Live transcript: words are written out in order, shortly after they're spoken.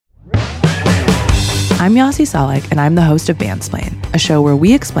I'm Yasi Salek, and I'm the host of Bandsplain, a show where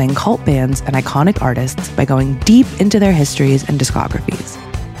we explain cult bands and iconic artists by going deep into their histories and discographies.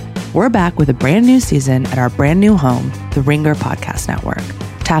 We're back with a brand new season at our brand new home, the Ringer Podcast Network,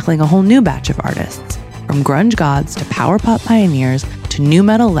 tackling a whole new batch of artists, from grunge gods to power pop pioneers to nu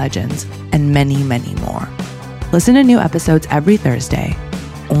metal legends, and many, many more. Listen to new episodes every Thursday,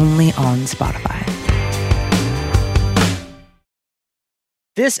 only on Spotify.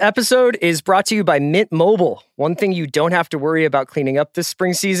 This episode is brought to you by Mint Mobile. One thing you don't have to worry about cleaning up this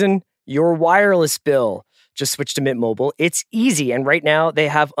spring season, your wireless bill. Just switch to Mint Mobile. It's easy, and right now they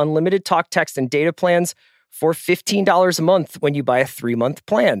have unlimited talk, text, and data plans for $15 a month when you buy a 3-month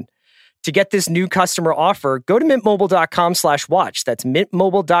plan. To get this new customer offer, go to mintmobile.com/watch. That's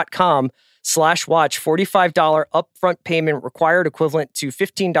mintmobile.com/watch. $45 upfront payment required, equivalent to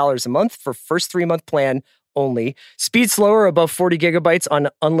 $15 a month for first 3-month plan only. Speed slower above 40 gigabytes on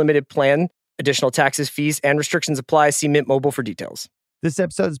unlimited plan. Additional taxes, fees, and restrictions apply. See Mint Mobile for details. This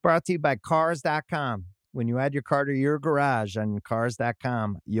episode is brought to you by Cars.com. When you add your car to your garage on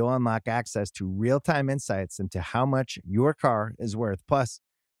Cars.com, you'll unlock access to real-time insights into how much your car is worth. Plus,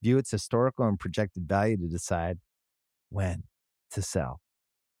 view its historical and projected value to decide when to sell.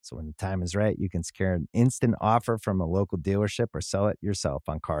 So when the time is right, you can secure an instant offer from a local dealership or sell it yourself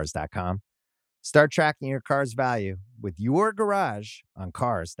on Cars.com. Start tracking your car's value with your garage on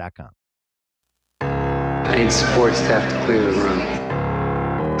Cars.com. I need support staff to clear the room.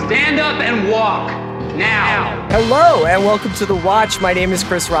 Stand up and walk now. Hello, and welcome to The Watch. My name is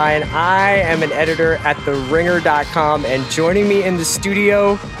Chris Ryan. I am an editor at TheRinger.com, and joining me in the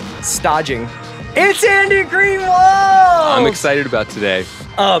studio, stodging, it's Andy Greenwald! I'm excited about today.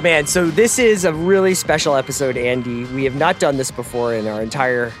 Oh, man. So this is a really special episode, Andy. We have not done this before in our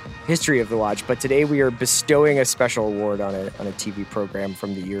entire history of The Watch, but today we are bestowing a special award on a TV program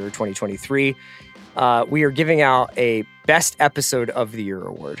from the year 2023. We are giving out a Best Episode of the Year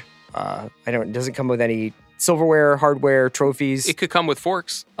award. It doesn't come with any silverware, hardware, trophies. It could come with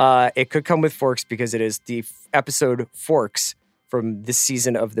forks. It could come with forks because it is the episode Forks from this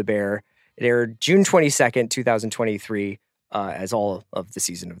season of The Bear. It aired June 22nd, 2023, as all of the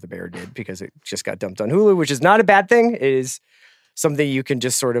season of The Bear did, because it just got dumped on Hulu, which is not a bad thing. It is something you can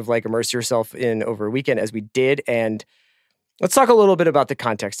just sort of like immerse yourself in over a weekend, as we did. And let's talk a little bit about the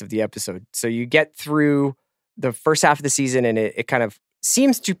context of the episode. So you get through the first half of the season, and it kind of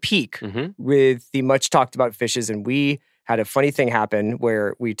seems to peak with the much talked about Fishes. And we had a funny thing happen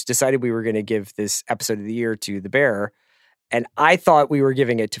where we decided we were going to give this episode of the year to The Bear. And I thought we were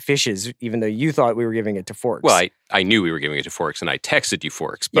giving it to Fishes, even though you thought we were giving it to Forks. Well, I knew we were giving it to Forks, and I texted you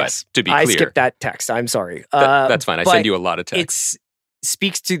Forks. But yes, to be clear, I skipped that text. I'm sorry. That's fine. I send you a lot of texts. It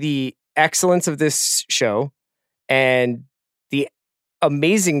speaks to the excellence of this show and the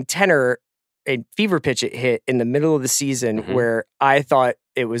amazing tenor and fever pitch it hit in the middle of the season, where I thought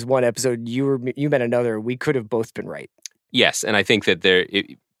it was one episode, you meant another. We could have both been right. Yes, and I think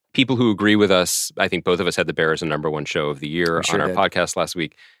that people who agree with us, I think both of us had The Bear as a number one show of the year on our podcast last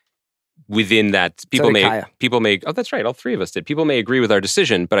week. Within that, people may, oh, that's right, all three of us did. People may agree with our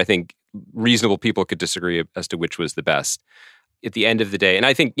decision, but I think reasonable people could disagree as to which was the best. At the end of the day, and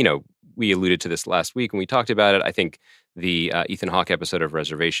I think, we alluded to this last week when we talked about it, I think the Ethan Hawke episode of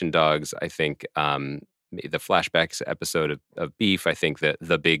Reservation Dogs, I think the flashbacks episode of Beef, I think that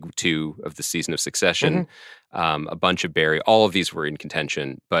the big two of the season of Succession, a bunch of Barry, all of these were in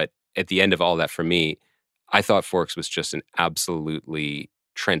contention. But at the end of all that, for me, I thought Forks was just an absolutely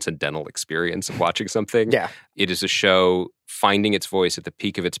transcendental experience of watching something. Yeah. It is a show finding its voice at the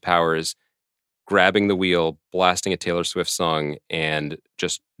peak of its powers, grabbing the wheel, blasting a Taylor Swift song, and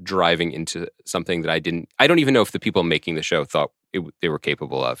just driving into something that I don't even know if the people making the show thought they were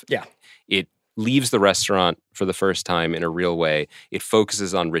capable of. Yeah. It leaves the restaurant for the first time in a real way. It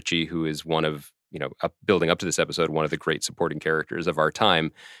focuses on Richie, who is one of, building up to this episode, one of the great supporting characters of our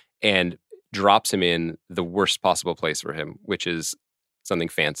time, and drops him in the worst possible place for him, which is something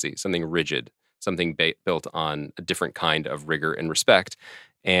fancy, something rigid, something built on a different kind of rigor and respect.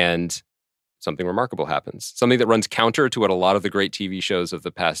 And something remarkable happens. Something that runs counter to what a lot of the great TV shows of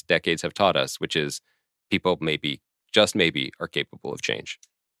the past decades have taught us, which is people maybe, just maybe, are capable of change.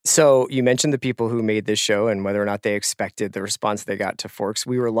 So you mentioned the people who made this show and whether or not they expected the response they got to Forks.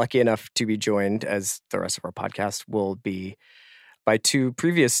 We were lucky enough to be joined, as the rest of our podcast will be, by two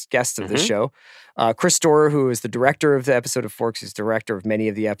previous guests of this show. Chris Storer, who is the director of the episode of Forks, is director of many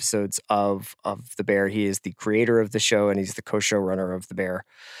of the episodes of The Bear. He is the creator of the show, and he's the co-showrunner of The Bear.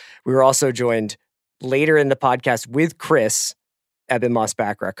 We were also joined later in the podcast with Chris, Eben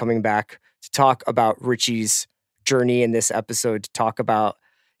Moss-Bachrach, coming back to talk about Richie's journey in this episode, to talk about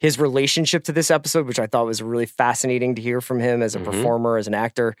his relationship to this episode, which I thought was really fascinating to hear from him as a performer, as an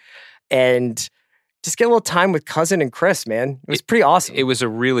actor, and just get a little time with Cousin and Chris, man. It was pretty awesome. It was a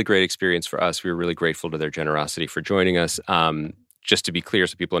really great experience for us. We were really grateful to their generosity for joining us. Just to be clear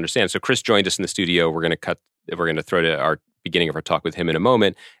so people understand. So Chris joined us in the studio. We're going to throw to our beginning of our talk with him in a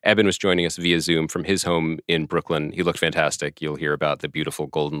moment. Eben was joining us via Zoom from his home in Brooklyn. He looked fantastic. You'll hear about the beautiful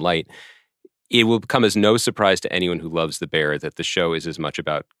golden light. It will come as no surprise to anyone who loves The Bear that the show is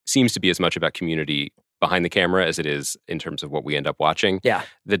seems to be as much about community behind the camera as it is in terms of what we end up watching. Yeah.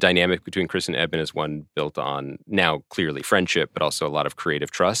 The dynamic between Chris and Eben is one built on now clearly friendship, but also a lot of creative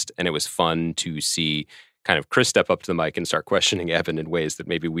trust. And it was fun to see kind of Chris step up to the mic and start questioning Eben in ways that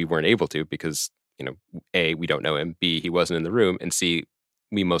maybe we weren't able to because, A, we don't know him, B, he wasn't in the room, and C,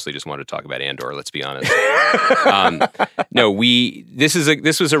 we mostly just wanted to talk about Andor, let's be honest.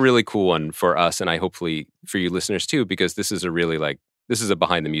 This was a really cool one for us, and I hopefully for you listeners too, because this is a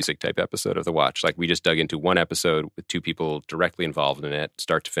behind the music type episode of The Watch. Like we just dug into one episode with two people directly involved in it,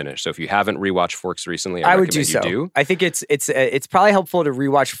 start to finish. So if you haven't rewatched Forks recently, I would do so. I think it's probably helpful to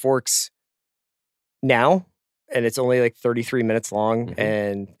rewatch Forks now, and it's only like 33 minutes long,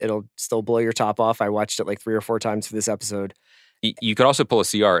 and it'll still blow your top off. I watched it like 3 or 4 times for this episode. You could also pull a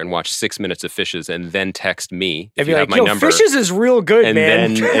CR and watch 6 minutes of Fishes and then text me if you have my number. Fishes is real good, and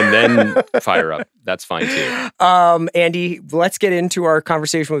man. Then fire up. That's fine too. Andy, let's get into our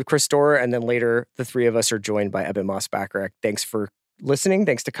conversation with Chris Storer, and then later the three of us are joined by Eben Moss-Bachrach. Thanks for listening.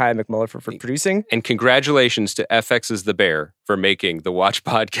 Thanks to Kaya McMullen for producing. And congratulations to FX's The Bear for making the Watch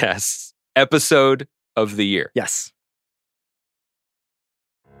Podcast's episode of the year. Yes.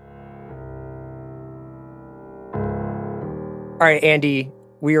 All right, Andy,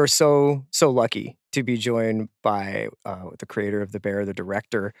 we are so lucky to be joined by the creator of The Bear, the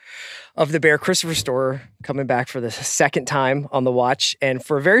director of The Bear, Christopher Storer, coming back for the second time on The Watch, and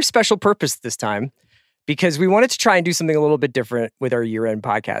for a very special purpose this time, because we wanted to try and do something a little bit different with our year-end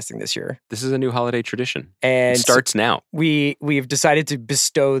podcasting this year. This is a new holiday tradition. And it starts now. We've decided to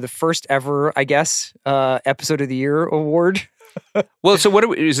bestow the first ever, I guess, Episode of the Year award. Well,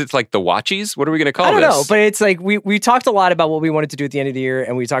 so is it like the Watchies? What are we going to call this? I don't know, but it's like we talked a lot about what we wanted to do at the end of the year,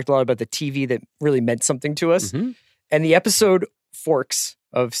 and we talked a lot about the TV that really meant something to us. Mm-hmm. And the episode Forks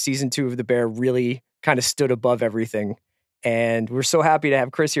of season 2 of The Bear really kind of stood above everything. And we're so happy to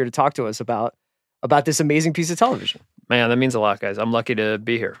have Chris here to talk to us about this amazing piece of television. Man, that means a lot, guys. I'm lucky to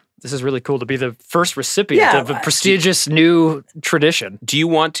be here. This is really cool to be the first recipient of a prestigious new tradition. Do you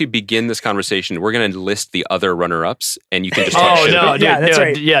want to begin this conversation? We're going to list the other runner-ups, and you can just talk shit about it. Yeah, that's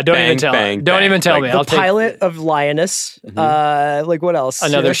right. Yeah, don't even tell me. Don't even tell me. The pilot of Lioness. Mm-hmm. Like what else?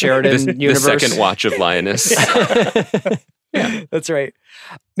 Another Sheridan universe. The second watch of Lioness. Yeah, that's right.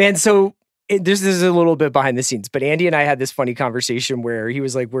 Man, so this is a little bit behind the scenes, but Andy and I had this funny conversation where he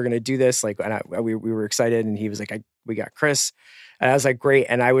was like, we're going to do this. Like, and we were excited, and he was like, we got Chris. And I was like, great.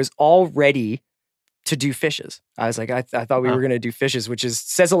 And I was all ready to do Fishes. I was like, I thought we were going to do Fishes, which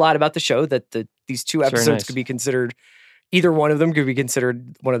says a lot about the show, that these 2 episodes could be considered, either one of them could be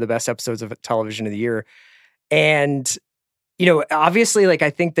considered one of the best episodes of television of the year. And, obviously, like, I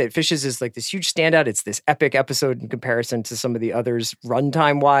think that Fishes is like this huge standout. It's this epic episode in comparison to some of the others,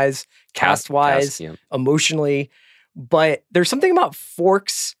 runtime-wise, cast-wise, emotionally. But there's something about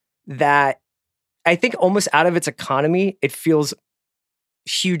Forks that I think almost out of its economy, it feels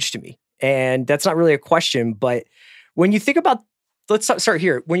huge to me. And that's not really a question, but when you think about, let's start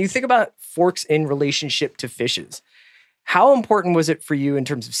here. When you think about Forks in relationship to Fishes, how important was it for you in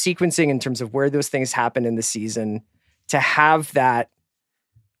terms of sequencing, in terms of where those things happen in the season, to have that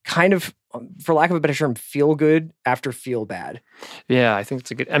kind of, for lack of a better term, feel good after feel bad? Yeah, I think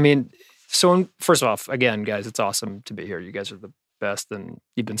it's so first off, again, guys, it's awesome to be here. You guys are the best, and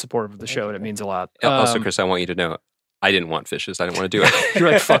you've been supportive of the show, and it means a lot. Also, Chris, I want you to know, I didn't want Fishes. I didn't want to do it.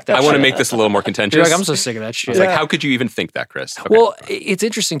 You're like, fuck that. I want to make this a little more contentious. You're like, I'm so sick of that shit. Like, how could you even think that, Chris? Okay. Well, it's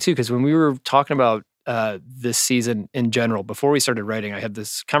interesting too, because when we were talking about this season in general, before we started writing, I had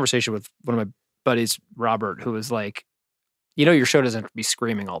this conversation with one of my buddies, Robert, who was like, your show doesn't have to be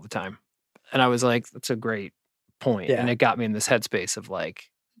screaming all the time. And I was like, that's a great point. Yeah. And it got me in this headspace of like,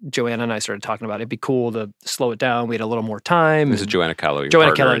 Joanna and I started talking about it'd be cool to slow it down. We had a little more time. This is Joanna Callow.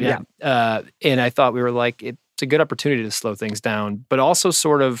 Joanna Callow, yeah. And I thought we were like, it's a good opportunity to slow things down, but also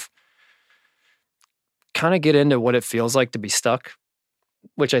sort of kind of get into what it feels like to be stuck,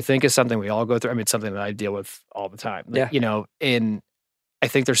 which I think is something we all go through. I mean, it's something that I deal with all the time. Like, and I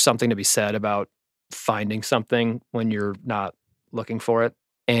think there's something to be said about finding something when you're not looking for it.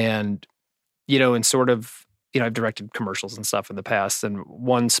 And, and sort of, I've directed commercials and stuff in the past, and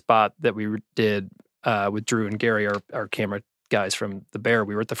one spot that we did with Drew and Gary, our camera guys from The Bear.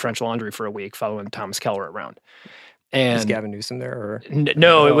 We were at the French Laundry for a week following Thomas Keller around. And was Gavin Newsom there? Or?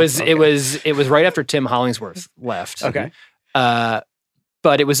 No, it was right after Tim Hollingsworth left. Okay.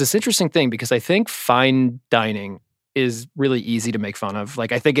 But it was this interesting thing because I think fine dining is really easy to make fun of.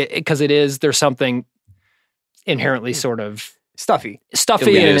 Like I think there's something inherently sort of stuffy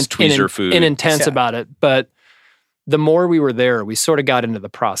and intense about it. But the more we were there, we sort of got into the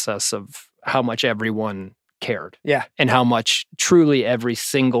process of how much everyone cared. Yeah. And how much truly every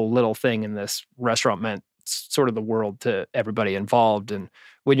single little thing in this restaurant meant sort of the world to everybody involved. And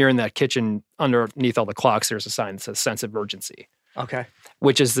when you're in that kitchen underneath all the clocks, there's a sign that says sense of urgency. Okay.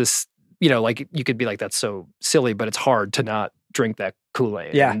 Which is this, like you could be like, that's so silly, but it's hard to not drink that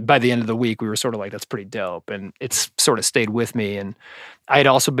Kool-Aid. Yeah. And by the end of the week, we were sort of like, that's pretty dope. And it's sort of stayed with me. And I had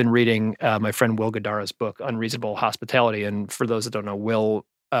also been reading my friend Will Guidara's book, Unreasonable Hospitality. And for those that don't know, Will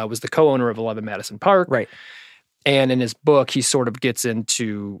was the co-owner of 11 Madison Park. Right. And in his book, he sort of gets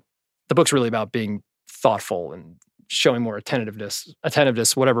into, the book's really about being thoughtful and showing more attentiveness,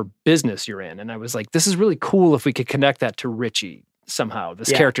 whatever business you're in. And I was like, this is really cool if we could connect that to Richie somehow,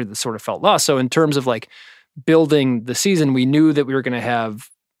 this character that sort of felt lost. So in terms of like building the season, we knew that we were going to have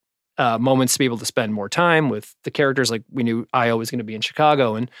moments to be able to spend more time with the characters. Like we knew Io was going to be in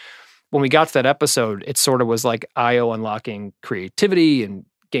Chicago. And when we got to that episode, it sort of was like Io unlocking creativity and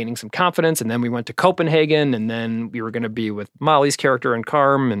gaining some confidence. And then we went to Copenhagen, and then we were going to be with Molly's character and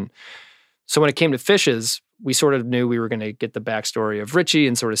Carm. And so when it came to Fishes, we sort of knew we were going to get the backstory of Richie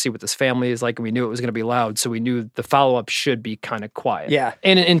and sort of see what this family is like. And we knew it was going to be loud. So we knew the follow-up should be kind of quiet. Yeah.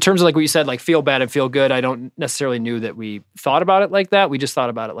 And in terms of like what you said, like feel bad and feel good, I don't necessarily knew that we thought about it like that. We just thought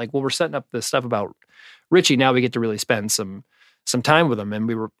about it like, well, we're setting up this stuff about Richie. Now we get to really spend some time with him.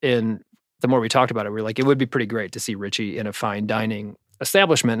 And the more we talked about it, we were like, it would be pretty great to see Richie in a fine dining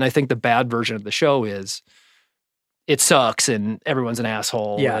establishment. And I think the bad version of the show is it sucks and everyone's an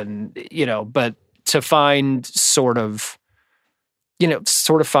asshole. Yeah. And, but to find sort of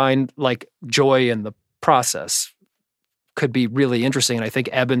find like joy in the process could be really interesting. And I think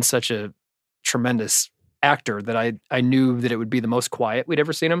Eben's such a tremendous actor that I knew that it would be the most quiet we'd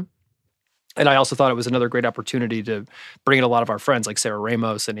ever seen him. And I also thought it was another great opportunity to bring in a lot of our friends like Sarah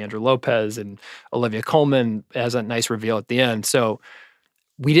Ramos and Andrew Lopez and Olivia Colman as a nice reveal at the end. So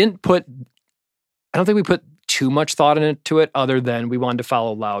I don't think we put too much thought into it other than we wanted to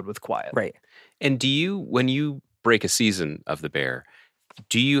follow loud with quiet. Right. And when you break a season of The Bear,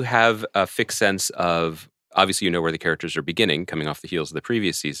 do you have a fixed sense of, obviously you know where the characters are beginning, coming off the heels of the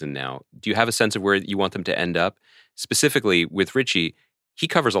previous season now. Do you have a sense of where you want them to end up? Specifically with Richie, he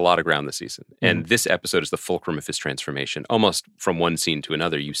covers a lot of ground this season. Mm-hmm. And this episode is the fulcrum of his transformation. Almost from one scene to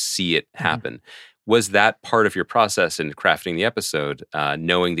another, you see it happen. Mm-hmm. Was that part of your process in crafting the episode,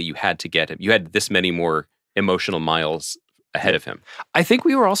 knowing that you had to get him? You had this many more emotional miles ahead of him. I think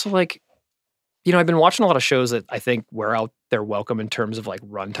we were also like, I've been watching a lot of shows that I think wear out their welcome in terms of like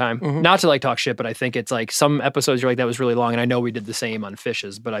runtime. Mm-hmm. Not to like talk shit, but I think it's like some episodes you're like, that was really long. And I know we did the same on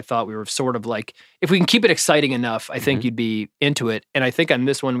Fishes, but I thought we were sort of like, if we can keep it exciting enough, I think you'd be into it. And I think on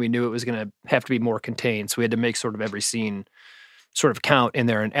this one, we knew it was going to have to be more contained. So we had to make sort of every scene sort of count in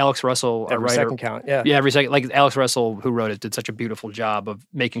there. And Alex Russell, our writer, second count, yeah, every second. Like Alex Russell, who wrote it, did such a beautiful job of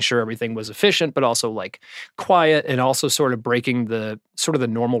making sure everything was efficient, but also like quiet, and also sort of breaking the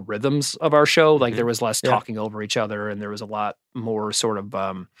normal rhythms of our show. Like there was less talking over each other, and there was a lot more sort of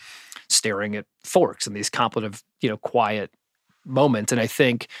staring at forks and these contemplative, quiet moments. And I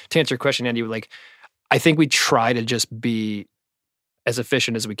think to answer your question, Andy, like I think we try to just be as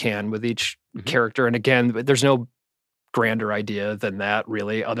efficient as we can with each character. And again, there's no grander idea than that,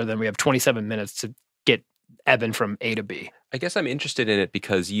 really, other than we have 27 minutes to get Eben from A to B. I guess I'm interested in it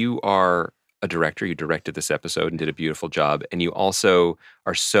because you are a director. You directed this episode and did a beautiful job. And you also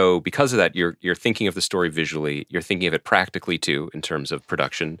are because of that, you're thinking of the story visually. You're thinking of it practically, too, in terms of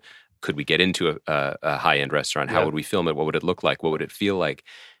production. Could we get into a high-end restaurant? How would we film it? What would it look like? What would it feel like?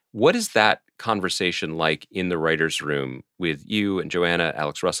 What is that conversation like in the writer's room with you and Joanna?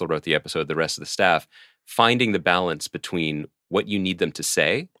 Alex Russell wrote the episode, the rest of the staff, finding the balance between what you need them to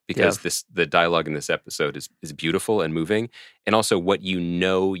say, because the dialogue in this episode is beautiful and moving, and also what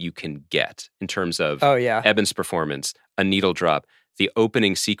you can get in terms of Eben's performance, a needle drop, the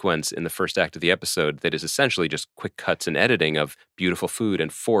opening sequence in the first act of the episode that is essentially just quick cuts and editing of beautiful food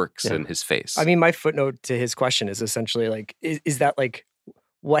and forks and his face. I mean, my footnote to his question is essentially like, is that like,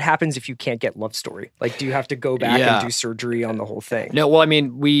 what happens if you can't get love story? Like, do you have to go back and do surgery on the whole thing? No, well, I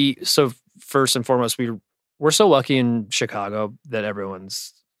mean, first and foremost, we're so lucky in Chicago that I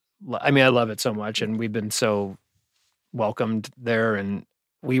love it so much, and we've been so welcomed there, and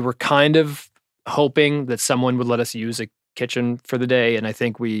we were kind of hoping that someone would let us use a kitchen for the day. And I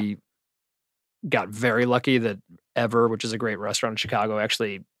think we got very lucky that Ever, which is a great restaurant in Chicago,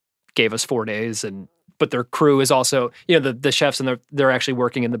 actually gave us 4 days. But their crew is also, the chefs, and they're actually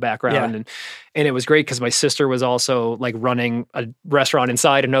working in the background. Yeah. And it was great because my sister was also like running a restaurant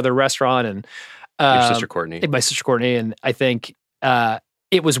inside another restaurant. And your sister Courtney. My sister Courtney. And I think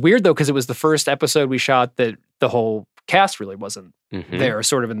it was weird though, because it was the first episode we shot that the whole cast really wasn't there,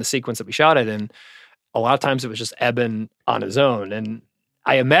 sort of in the sequence that we shot it. And a lot of times it was just Eben on his own. And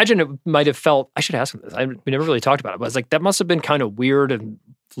I imagine it might have felt, I should ask him this, we never really talked about it, but I was like, that must have been kind of weird and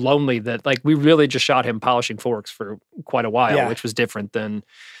lonely that like we really just shot him polishing forks for quite a while, which was different than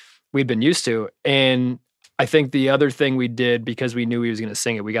we'd been used to. And I think the other thing we did, because we knew he was going to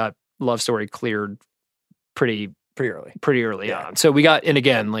sing it, we got Love Story cleared pretty early on. So we got, and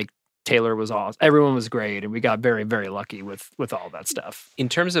again, like Taylor was awesome. Everyone was great. And we got very, very lucky with all that stuff. In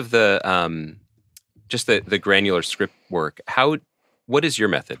terms of the, just the granular script work, what is your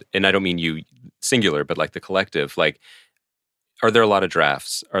method? And I don't mean you singular, but like the collective, like, are there a lot of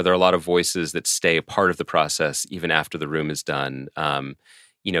drafts? Are there a lot of voices that stay a part of the process even after the room is done?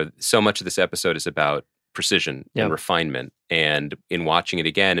 So much of this episode is about precision and refinement. And in watching it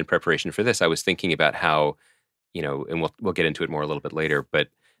again in preparation for this, I was thinking about how, and we'll get into it more a little bit later, but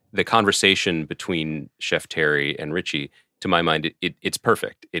the conversation between Chef Terry and Richie, to my mind, it's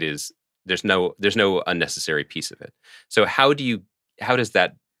perfect. It is. There's no unnecessary piece of it. So how does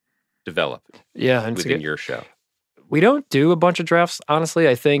that develop? Within your show. We don't do a bunch of drafts, honestly.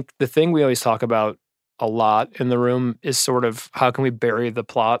 I think the thing we always talk about a lot in the room is sort of how can we bury the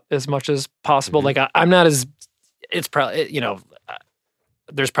plot as much as possible. Like I'm not as, it's probably,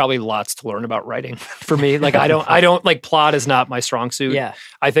 there's probably lots to learn about writing for me. Like I don't like, plot is not my strong suit. Yeah.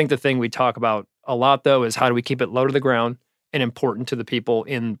 I think the thing we talk about a lot though is how do we keep it low to the ground and important to the people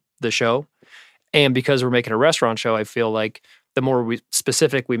in the show. And because we're making a restaurant show, I feel like the more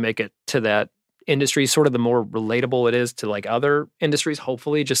specific we make it to that industry, sort of the more relatable it is to like other industries,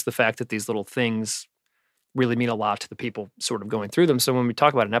 hopefully. Just the fact that these little things really mean a lot to the people sort of going through them. So when we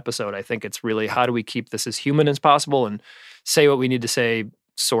talk about an episode, I think it's really how do we keep this as human as possible and say what we need to say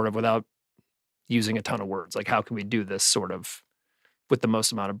sort of without using a ton of words. Like how can we do this sort of with the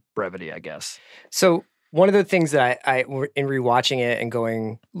most amount of brevity, I guess. So one of the things that I in rewatching it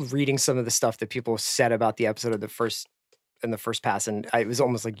and reading some of the stuff that people said about the episode of the first pass, and it was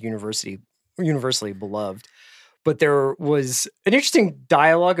almost like universally beloved. But there was an interesting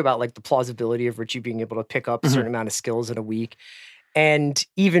dialogue about like the plausibility of Richie being able to pick up a certain amount of skills in a week. And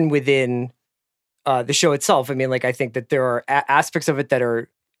even within the show itself, I mean, like, I think that there are aspects of it that are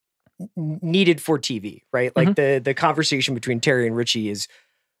needed for TV, right? Like the conversation between Terry and Richie is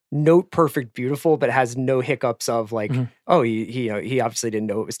note perfect, beautiful, but it has no hiccups of like, oh, he obviously didn't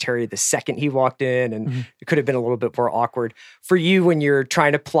know it was Terry the second he walked in, and it could have been a little bit more awkward for you when you're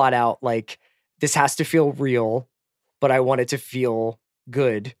trying to plot out like this has to feel real, but I want it to feel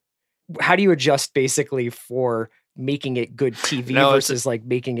good. How do you adjust basically for making it good TV versus like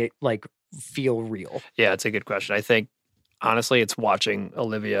making it like feel real? Yeah, it's a good question. I think honestly, it's watching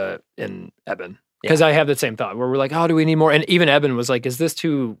Olivia and Eben. Because I have the same thought where we're like, oh, do we need more? And even Eben was like, is this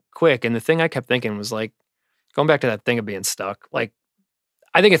too quick? And the thing I kept thinking was like, going back to that thing of being stuck, like,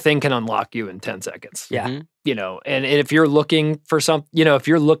 I think a thing can unlock you in 10 seconds. Yeah. And if you're looking for if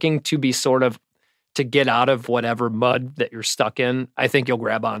you're looking to be sort of, to get out of whatever mud that you're stuck in, I think you'll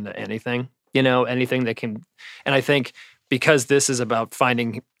grab onto anything, anything that can. And I think because this is about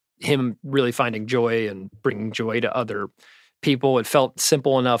really finding joy and bringing joy to other people, it felt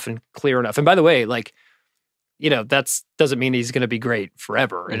simple enough and clear enough. And by the way, like, that's doesn't mean he's going to be great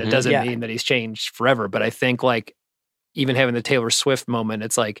forever. And it doesn't mean that he's changed forever. But I think like even having the Taylor Swift moment,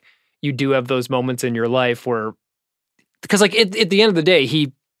 it's like you do have those moments in your life where, because like at the end of the day,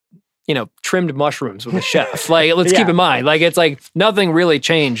 he, trimmed mushrooms with a chef. Like, let's keep in mind, like, it's like nothing really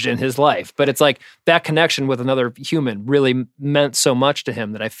changed in his life, but it's like that connection with another human really meant so much to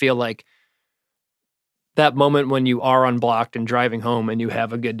him that I feel like that moment when you are unblocked and driving home and you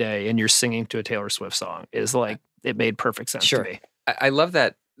have a good day and you're singing to a Taylor Swift song is like, it made perfect sense to me. I love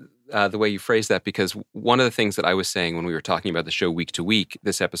that, the way you phrase that, because one of the things that I was saying when we were talking about the show week to week,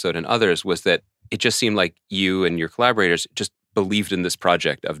 this episode and others, was that it just seemed like you and your collaborators just believed in this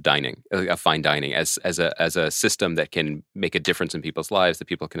project of dining, of fine dining, as a system that can make a difference in people's lives, that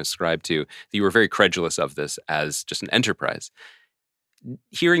people can ascribe to. That you were very credulous of this as just an enterprise.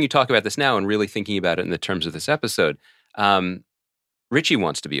 Hearing you talk about this now and really thinking about it in the terms of this episode, Richie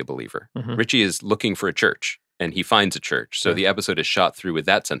wants to be a believer. Richie is looking for a church, and he finds a church. So the episode is shot through with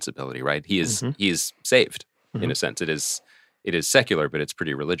that sensibility, right? He is saved in a sense. It is secular, but it's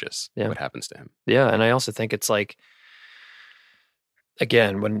pretty religious. What happens to him? Yeah, and I also think it's like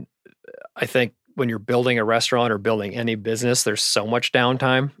again, I think when you're building a restaurant or building any business, there's so much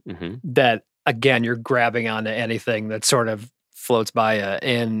downtime that, again, you're grabbing onto anything that sort of floats by you.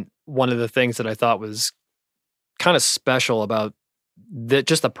 And one of the things that I thought was kind of special about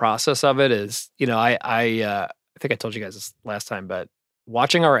just the process of it is, I think I told you guys this last time, but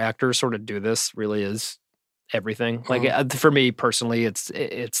watching our actors sort of do this really is everything. Like for me personally, it's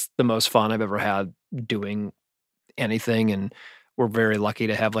the most fun I've ever had doing anything. And we're very lucky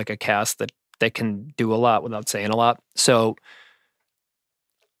to have like a cast that can do a lot without saying a lot. So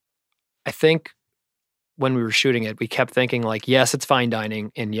I think when we were shooting it, we kept thinking like, yes, it's fine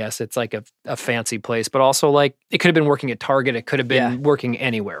dining, and yes, it's like a fancy place, but also like it could have been working at Target, it could have been working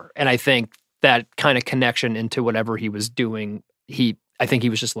anywhere. And I think that kind of connection into whatever he was doing, I think he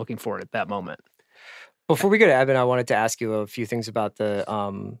was just looking for it at that moment. Before we go to Evan, I wanted to ask you a few things about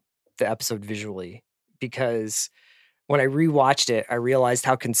the episode visually, because when I rewatched it, I realized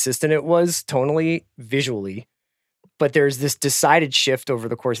how consistent it was tonally, visually. But there's this decided shift over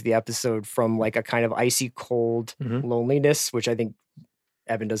the course of the episode from like a kind of icy cold loneliness, which I think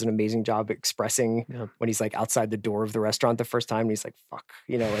Evan does an amazing job expressing when he's like outside the door of the restaurant the first time. And he's like, fuck,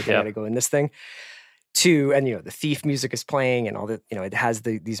 I gotta go in this thing. And the thief music is playing and all that, it has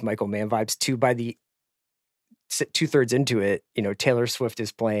these Michael Mann vibes too. By the 2/3 into it, Taylor Swift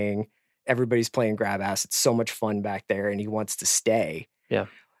is playing, everybody's playing grab ass. It's so much fun back there and he wants to stay. Yeah.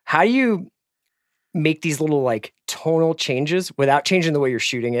 How do you make these little like tonal changes without changing the way you're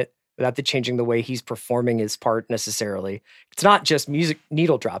shooting it, without changing the way he's performing his part necessarily? It's not just music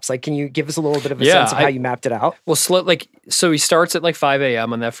needle drops. Like, can you give us a little bit of a sense of how you mapped it out? Well, so he starts at like 5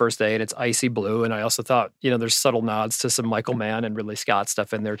 a.m. on that first day and it's icy blue. And I also thought, there's subtle nods to some Michael Mann and Ridley Scott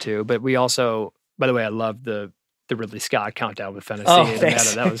stuff in there too. But we also, by the way, I love the Ridley Scott countdown with Fennessy. Oh,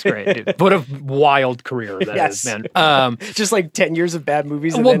 thanks. That was great, dude. What a wild career that is, man. Just like 10 years of bad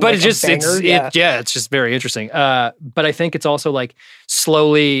movies. And well, but like it's just very interesting. But I think it's also like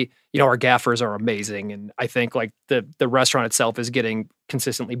slowly, our gaffers are amazing. And I think like the restaurant itself is getting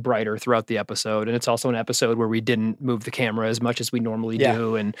consistently brighter throughout the episode. And it's also an episode where we didn't move the camera as much as we normally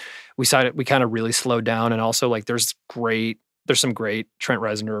do. And we kind of really slowed down. And also like there's some great Trent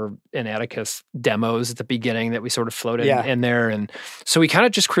Reznor and Atticus demos at the beginning that we sort of floated in there. And so we kind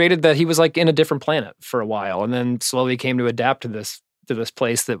of just created that he was like in a different planet for a while and then slowly came to adapt to this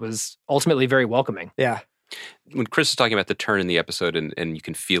place that was ultimately very welcoming. Yeah. When Chris is talking about the turn in the episode and you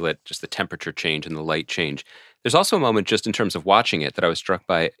can feel it, just the temperature change and the light change, there's also a moment just in terms of watching it that I was struck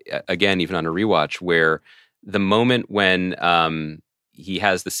by, again, even on a rewatch, where the moment when he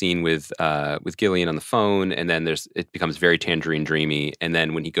has the scene with Gillian on the phone, and then it becomes very Tangerine Dreamy. And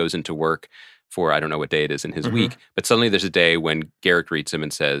then when he goes into work for, I don't know what day it is in his week, but suddenly there's a day when Garrett greets him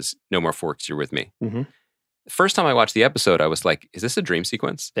and says, "No more forks, you're with me." The first time I watched the episode, I was like, is this a dream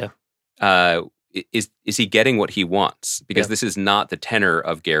sequence? Yeah. Is he getting what he wants? Because this is not the tenor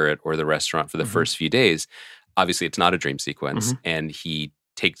of Garrett or the restaurant for the first few days. Obviously, it's not a dream sequence, and he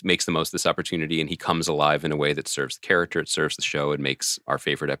makes the most of this opportunity, and he comes alive in a way that serves the character, it serves the show, and makes our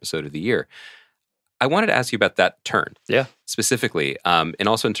favorite episode of the year. I wanted to ask you about that turn, specifically, and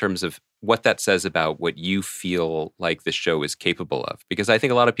also in terms of what that says about what you feel like this show is capable of. Because I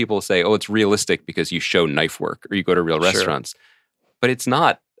think a lot of people say, "Oh, it's realistic because you show knife work or you go to real restaurants," but it's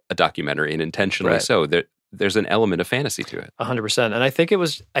not a documentary, and intentionally so. There's an element of fantasy to it. 100%, and I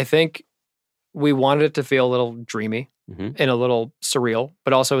think we wanted it to feel a little dreamy and a little surreal,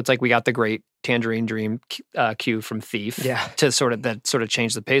 but also it's like we got the great Tangerine Dream cue from Thief to sort of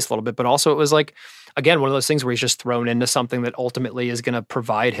change the pace a little bit. But also it was like, again, one of those things where he's just thrown into something that ultimately is going to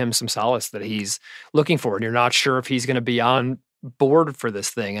provide him some solace that he's looking for. And you're not sure if he's going to be on board for this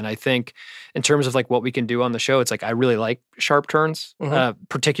thing. And I think in terms of like what we can do on the show, it's like, I really like sharp turns,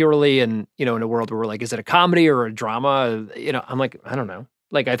 particularly in a world where we're like, is it a comedy or a drama? I'm like, I don't know.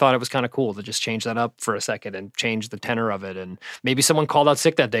 Like, I thought it was kind of cool to just change that up for a second and change the tenor of it. And maybe someone called out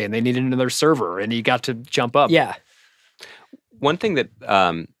sick that day and they needed another server and he got to jump up. Yeah. One thing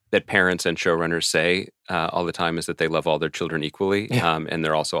that parents and showrunners say all the time is that they love all their children equally, and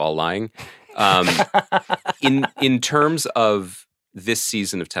they're also all lying. In terms of this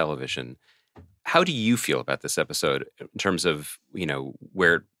season of television, how do you feel about this episode in terms of,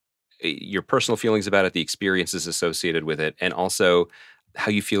 where your personal feelings about it, the experiences associated with it, and also how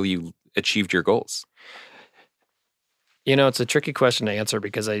you feel you achieved your goals? It's a tricky question to answer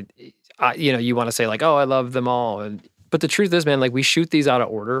because I you want to say like, oh, I love them all. But the truth is, man, like we shoot these out of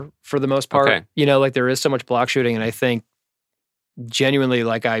order for the most part. Okay. Like there is so much block shooting. And I think genuinely,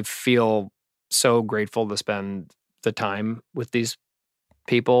 like I feel so grateful to spend the time with these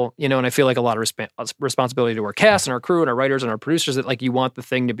people, you know, and I feel like a lot of responsibility to our cast and our crew and our writers and our producers that like you want the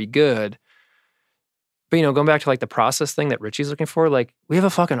thing to be good. But, you know, going back to like the process thing that Richie's looking for, like we have a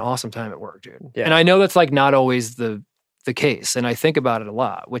fucking awesome time at work, dude. Yeah. And I know that's like not always the case. And I think about it a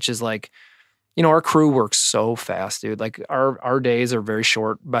lot, which is like, you know, our crew works so fast, dude. Like our days are very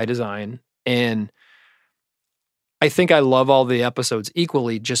short by design. And I think I love all the episodes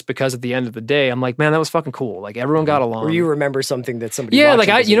equally just because at the end of the day, I'm like, man, that was fucking cool. Like everyone got along. Or you remember something that somebody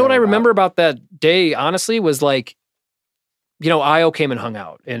like you know what I remember about that day, honestly, was like, you know, Io came and hung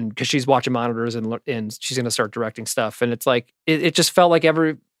out and because she's watching monitors and she's going to start directing stuff. And it's like, it just felt like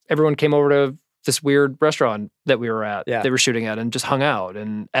everyone came over to this weird restaurant that we were at, they were shooting at and just hung out.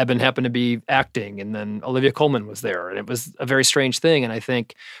 And Eben happened to be acting and then Olivia Colman was there. And it was a very strange thing. And I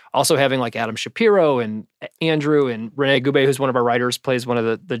think also having like Adam Shapiro and Andrew and Renee Gube, who's one of our writers, plays one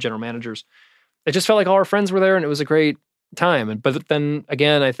of the general managers. It just felt like all our friends were there and it was a great time. But then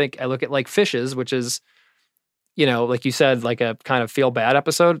again, I think I look at like Fishes, which is, you know, like you said, like a kind of feel bad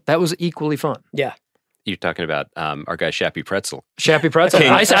episode. That was equally fun. Yeah. You're talking about our guy Shappy Pretzel. Shappy Pretzel.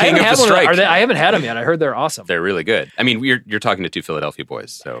 King of the Strike. I haven't had them yet. I heard they're awesome. They're really good. I mean, you're talking to two Philadelphia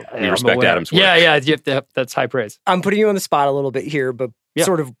boys, so we respect Adam's work. Yeah, that's high praise. I'm putting you on the spot a little bit here, but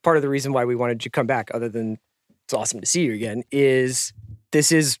sort of part of the reason why we wanted you to come back, other than it's awesome to see you again, is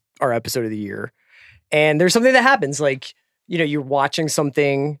this is our episode of the year. And there's something that happens, like, you know, you're watching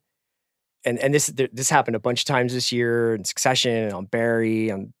something, and this happened a bunch of times this year in Succession, on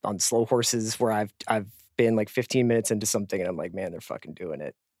Barry, on Slow Horses, where I've been like 15 minutes into something and I'm like, man, they're fucking doing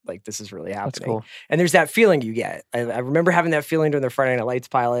it. Like, this is really happening. That's cool. And there's that feeling you get. I remember having that feeling during the Friday Night Lights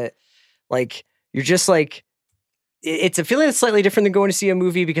pilot. Like, you're just like, it's a feeling that's slightly different than going to see a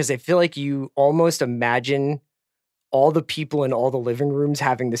movie because I feel like you almost imagine all the people in all the living rooms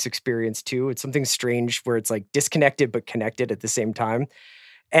having this experience too. It's something strange where it's like disconnected but connected at the same time.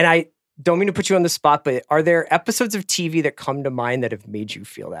 And I don't mean to put you on the spot, but are there episodes of TV that come to mind that have made you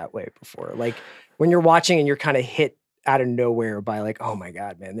feel that way before? Like when you're watching and you're kind of hit out of nowhere by like, oh my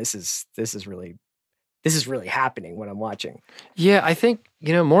God, man, this is really happening when I'm watching. Yeah, I think,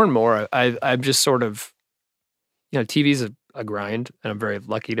 you know, more and more I'm just sort of, you know, TV's a grind and I'm very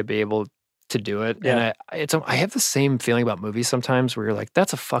lucky to be able to do it. Yeah. And I have the same feeling about movies sometimes where you're like,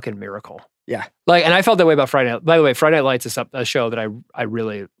 that's a fucking miracle. Yeah. Like, and I felt that way about Friday Night. By the way, Friday Night Lights is a show that I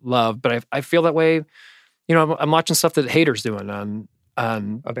really love, but I feel that way, you know, I'm watching stuff that Hader's doing on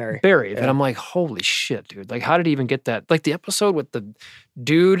Barry. And I'm like, holy shit, dude. Like, how did he even get that? Like the episode with the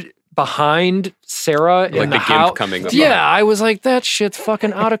dude behind Sarah in the house. Coming up. Yeah, I was like, that shit's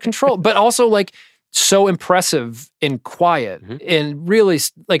fucking out of control. But also like so impressive and quiet and really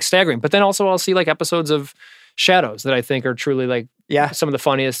like staggering. But then also I'll see like episodes of Shadows that I think are truly like some of the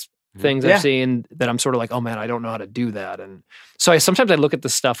funniest things I've seen that I'm sort of like, oh man, I don't know how to do that. And so sometimes I look at the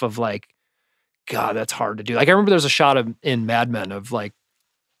stuff of like, God, that's hard to do. Like I remember there's a shot in Mad Men of like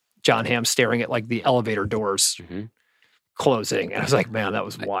John Hamm staring at like the elevator doors closing. And I was like, man, that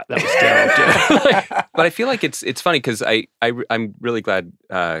was dope. But I feel like it's funny because I'm really glad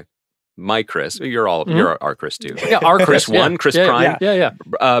my Chris, you're our Chris too. Yeah, our Chris one, Chris Prime. Yeah.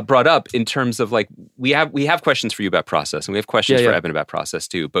 Brought up in terms of like we have questions for you about process, and we have questions for Eben about process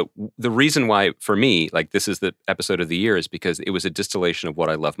too. But the reason why for me, like this is the episode of the year, is because it was a distillation of what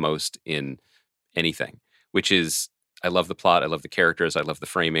I love most in anything, which is I love the plot, I love the characters, I love the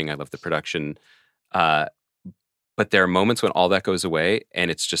framing, I love the production. But there are moments when all that goes away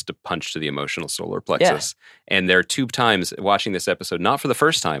and it's just a punch to the emotional solar plexus. Yeah. And there are two times watching this episode, not for the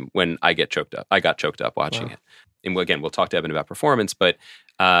first time, when I got choked up watching it. And again, we'll talk to Eben about performance, but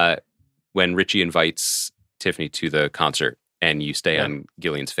when Richie invites Tiffany to the concert and you stay on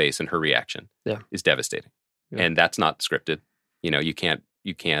Gillian's face and her reaction is devastating. Yeah. And that's not scripted. You know, you can't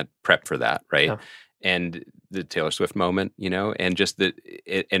prep for that, right? Yeah. And the Taylor Swift moment, you know, and just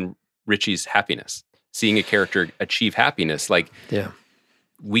and Richie's happiness. Seeing a character achieve happiness, like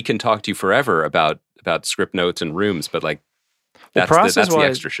we can talk to you forever about script notes and rooms, but like that's the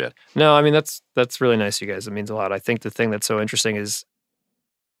extra shit. No, I mean that's really nice, you guys. It means a lot. I think the thing that's so interesting is,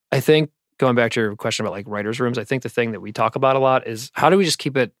 I think going back to your question about like writers' rooms, I think the thing that we talk about a lot is how do we just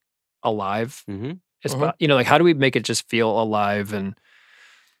keep it alive? It's you know, like how do we make it just feel alive and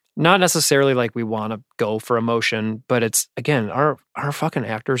not necessarily like we want to go for emotion, but it's our fucking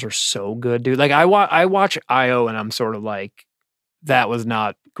actors are so good, dude. Like I watch Io and I'm sort of like, that was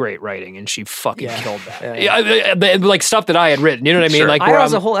not great writing, and she fucking killed that. Like stuff that I had written, you know what I mean? Like Io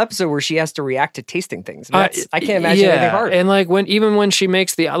has a whole episode where she has to react to tasting things. I can't imagine anything hard. And like when she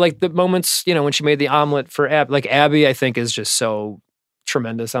makes the moments, you know, when she made the omelet for Abby, I think is just so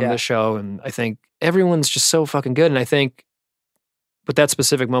tremendous on this show, and I think everyone's just so fucking good, and I think that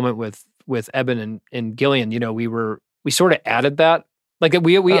specific moment with Eben and Gillian, we sort of added that. Like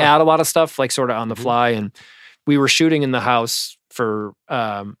we add a lot of stuff like sort of on the fly, and we were shooting in the house for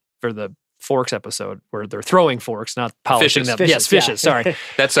the Forks episode where they're throwing forks, not polishing them. Yes, fishes. Sorry,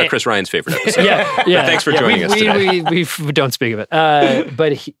 that's Chris Ryan's favorite episode. Yeah. But thanks for joining us today. We don't speak of it.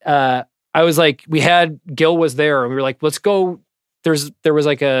 But I was like, Gil was there, and we were like, let's go. There was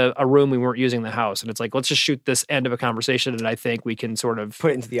like a room we weren't using in the house, and it's like, let's just shoot this end of a conversation, and I think we can sort of put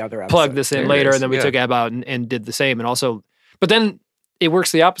it into the other episode. Plug this in later, and then we took Eb out and did the same, and also, but then it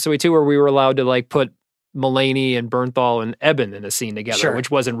works the opposite way too, where we were allowed to like put Mulaney and Bernthal and Eben in a scene together, which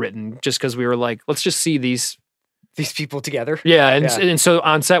wasn't written, just because we were like, let's just see these people together. Yeah, and so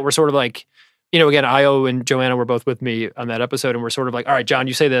on set we're sort of like, again, Io and Joanna were both with me on that episode, and we're sort of like, all right, John,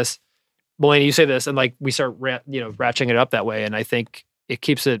 you say this, Mulaney, you say this, and like we start ratcheting it up that way, and I think it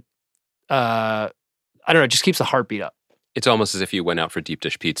keeps it, I don't know, it just keeps the heartbeat up. It's almost as if you went out for deep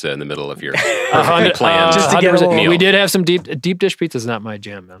dish pizza in the middle of your perfectly planned just to get a meal. We did have some deep dish pizza. Is not my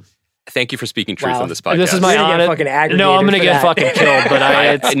jam, man. Thank you for speaking truth on this podcast. This is my honor. No, I'm going to get fucking killed.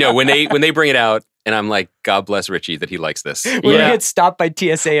 But no, when they bring it out, and I'm like, God bless Richie that he likes this. When you get stopped by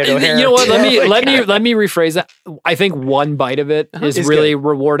TSA at O'Hare. You know what? Let me rephrase that. I think one bite of it is really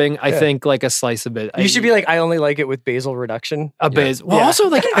rewarding. I think like a slice of it. You should be like, I only like it with basil reduction. Basil. Well, also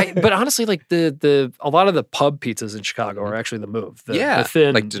like, but honestly, like a lot of the pub pizzas in Chicago are actually the move. The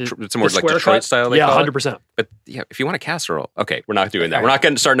thin, like it's more like Detroit style. Yeah, 100%. But yeah, if you want a casserole, okay, we're not doing that. We're not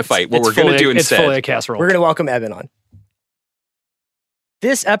starting to fight. What we're going to do instead, it's fully a casserole. We're going to welcome Eben on.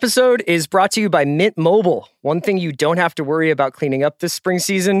 This episode is brought to you by Mint Mobile. One thing you don't have to worry about cleaning up this spring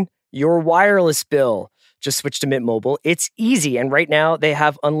season, your wireless bill. Just switch to Mint Mobile. It's easy, and right now they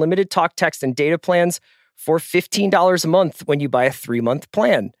have unlimited talk, text, and data plans for $15 a month when you buy a 3-month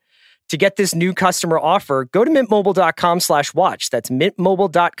plan. To get this new customer offer, go to mintmobile.com/watch. That's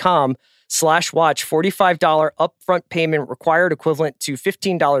mintmobile.com/watch. $45 upfront payment required, equivalent to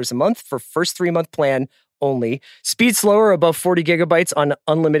 $15 a month for first 3-month plan only. Speed slower above 40 gigabytes on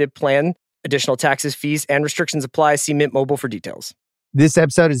unlimited plan. Additional taxes, fees, and restrictions apply. See Mint Mobile for details. This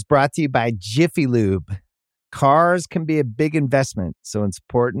episode is brought to you by Jiffy Lube. Cars can be a big investment, so it's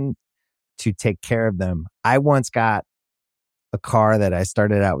important to take care of them. I once got a car that I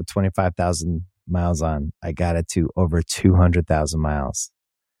started out with 25,000 miles on. I got it to over 200,000 miles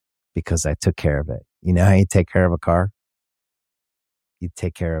because I took care of it. You know how you take care of a car? You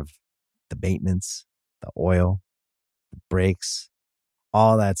take care of the maintenance, the oil, the brakes,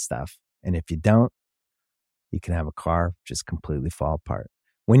 all that stuff. And if you don't, you can have a car just completely fall apart.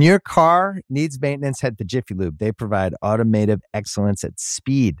 When your car needs maintenance, head to Jiffy Lube. They provide automotive excellence at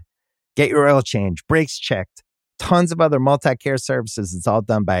speed. Get your oil change, brakes checked, tons of other multi-care services. It's all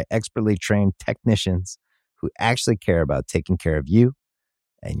done by expertly trained technicians who actually care about taking care of you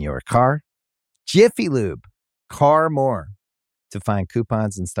and your car. Jiffy Lube, car more. To find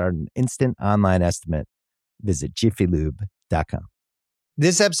coupons and start an instant online estimate, visit jiffylube.com.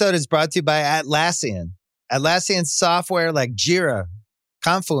 This episode is brought to you by Atlassian. Atlassian software like Jira,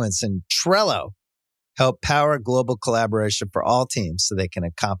 Confluence, and Trello help power global collaboration for all teams so they can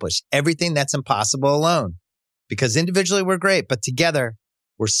accomplish everything that's impossible alone. Because individually we're great, but together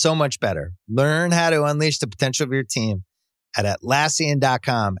we're so much better. Learn how to unleash the potential of your team at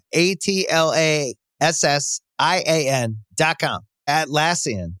Atlassian.com. Atlassian.com.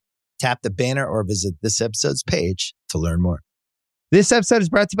 Atlassian. Tap the banner or visit this episode's page to learn more. This episode is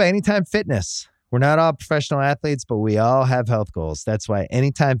brought to you by Anytime Fitness. We're not all professional athletes, but we all have health goals. That's why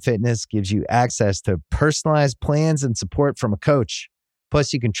Anytime Fitness gives you access to personalized plans and support from a coach.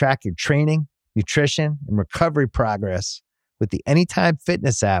 Plus, you can track your training, nutrition, and recovery progress with the Anytime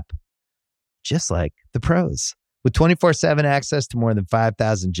Fitness app, just like the pros. With 24/7 access to more than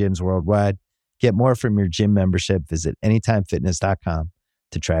 5,000 gyms worldwide, get more from your gym membership. Visit anytimefitness.com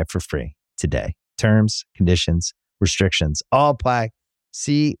to try it for free today. Terms, conditions, restrictions all apply.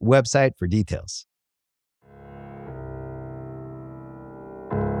 See website for details.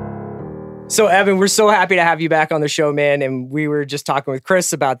 So, Evan, we're so happy to have you back on the show, man. And we were just talking with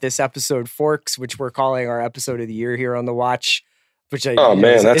Chris about this episode, Forks, which we're calling our episode of the year here on The Watch. Which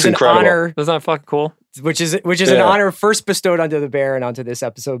that's incredible. Honor, isn't that fucking cool? Which is an honor first bestowed onto the Bear and onto this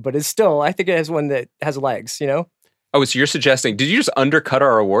episode, but it's still, I think it has one that has legs, you know? Oh, so you're suggesting, did you just undercut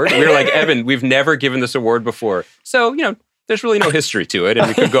our award? We were like, Evan, we've never given this award before. So, there's really no history to it,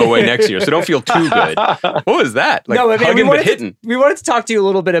 and it could go away next year. So don't feel too good. What was that? Like, no, hugging but hitting. We wanted to talk to you a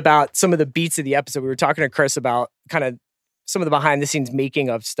little bit about some of the beats of the episode. We were talking to Chris about kind of some of the behind the scenes making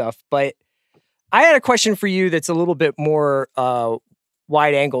of stuff, but I had a question for you that's a little bit more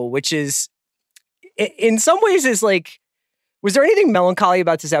wide angle, which is in some ways is like Was there anything melancholy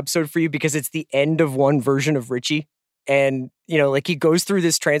about this episode for you because it's the end of one version of Richie? And, you know, like he goes through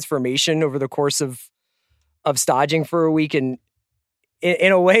this transformation over the course of stodging for a week. And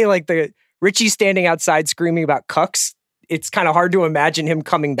in a way, like the Richie standing outside screaming about cucks, it's kind of hard to imagine him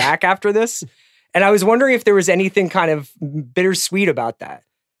coming back after this. And I was wondering if there was anything kind of bittersweet about that.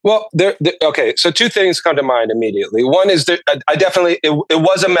 Well, okay. So two things come to mind immediately. One is that I definitely, it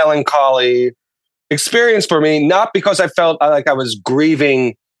was a melancholy experience for me, not because I felt like I was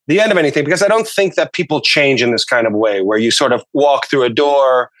grieving the end of anything, because I don't think that people change in this kind of way where you sort of walk through a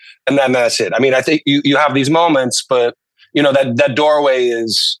door and then that's it. I mean, I think you have these moments, but you know, that doorway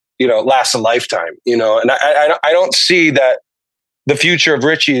is, you know, lasts a lifetime, you know, and I don't see that the future of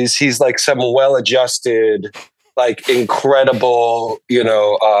Richie is he's like some well-adjusted, like incredible, you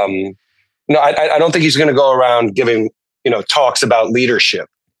know, no, I don't think he's going to go around giving, you know, talks about leadership.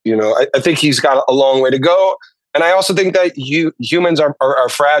 You know, I think he's got a long way to go. And I also think that humans are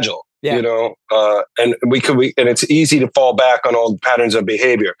fragile, you know, and and it's easy to fall back on old patterns of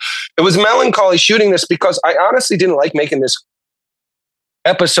behavior. It was melancholy shooting this because I honestly didn't like making this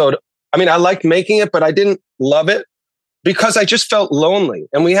episode. I mean, I liked making it, but I didn't love it because I just felt lonely.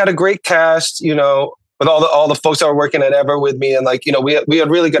 And we had a great cast, you know, with all the folks that were working at Ever with me. And like, you know, we had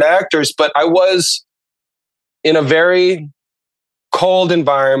really good actors, but I was in a very cold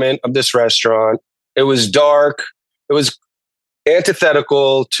environment of this restaurant. It was dark. It was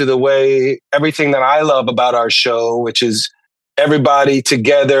antithetical to the way everything that I love about our show, which is everybody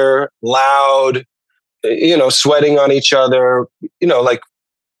together, loud, you know, sweating on each other, you know, like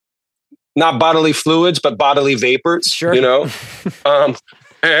not bodily fluids, but bodily vapors, sure. You know?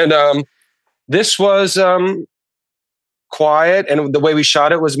 This was quiet, and the way we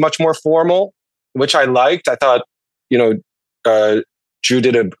shot it was much more formal, which I liked. I thought, you know, Drew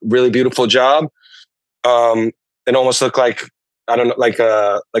did a really beautiful job. It almost looked like, I don't know, like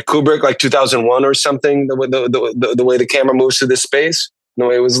Kubrick, like 2001 or something, the way the camera moves through this space, the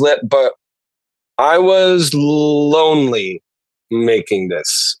way it was lit. But I was lonely making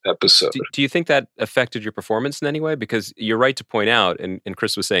this episode. Do you think that affected your performance in any way? Because you're right to point out, and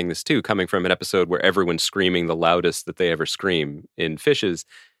Chris was saying this too, coming from an episode where everyone's screaming the loudest that they ever scream in Fishes,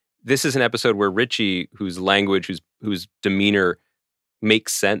 this is an episode where Richie, whose language, whose demeanor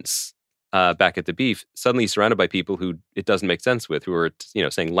makes sense back at the Beef, suddenly he's surrounded by people who it doesn't make sense with, who are, you know,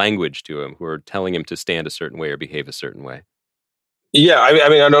 saying language to him, who are telling him to stand a certain way or behave a certain way. Yeah, I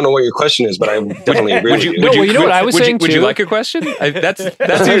mean, I don't know what your question is, but I definitely agree with you. You know what I was saying too? Would you like a question? That's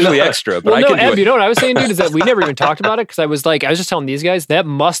usually extra. But well, no, Eb, you know what I was saying, dude, is that we never even talked about it, because I was just telling these guys, that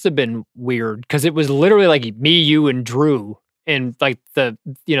must have been weird, because it was literally like me, you, and Drew, and like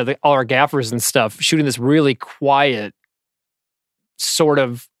all our gaffers and stuff, shooting this really quiet, sort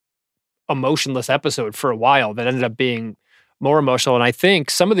of emotionless episode for a while that ended up being more emotional. And I think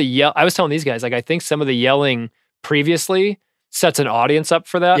some of the I was telling these guys, like, I think some of the yelling previously sets an audience up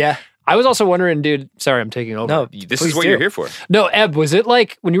for that. Yeah. I was also wondering, dude, sorry, I'm taking over. No, this is what you're here for. No, Eb, was it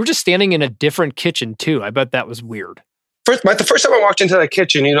like when you were just standing in a different kitchen too? I bet that was weird. The first time I walked into that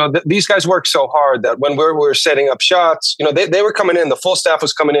kitchen, you know, these guys work so hard that when we were setting up shots, you know, they were coming in, the full staff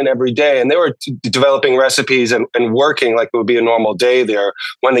was coming in every day, and they were developing recipes and working like it would be a normal day there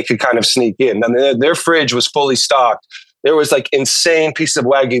when they could kind of sneak in. And their fridge was fully stocked. There was like insane pieces of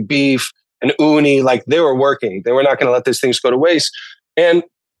Wagyu beef and uni, like they were working. They were not going to let these things go to waste. And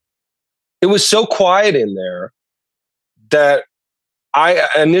it was so quiet in there that I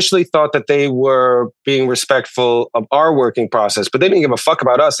initially thought that they were being respectful of our working process, but they didn't give a fuck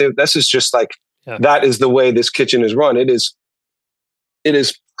about us. This is just like, that is the way this kitchen is run. It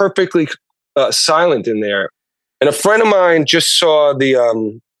is perfectly silent in there. And a friend of mine just saw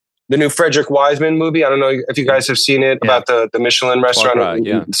the new Frederick Wiseman movie. I don't know if you guys have seen it, about the Michelin restaurant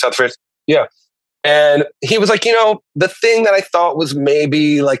in South France. Yeah. And he was like, you know, the thing that I thought was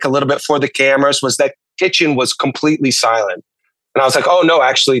maybe like a little bit for the cameras was that kitchen was completely silent. And I was like, oh no,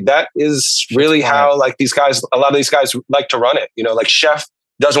 actually that is really how like a lot of these guys like to run it. You know, like chef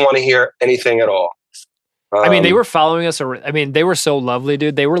doesn't want to hear anything at all. I mean, they were following us. I mean, they were so lovely,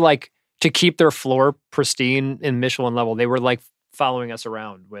 dude. They were like, to keep their floor pristine in Michelin level, they were like following us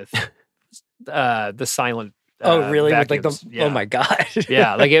around with the silent oh, really? Vacuums. With like oh my God.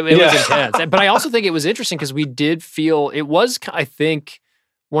 Yeah, like it was intense. But I also think it was interesting because we did feel, it was, I think,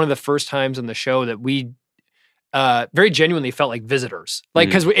 one of the first times in the show that we very genuinely felt like visitors. Like,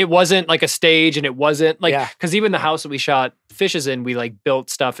 because it wasn't like a stage, and it wasn't like, because even the house that we shot Fishes in, we like built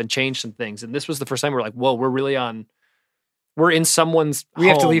stuff and changed some things. And this was the first time we're like, whoa, we're in someone's We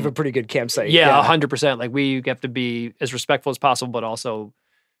home. have to leave a pretty good campsite. Yeah, 100%. Like we have to be as respectful as possible, but also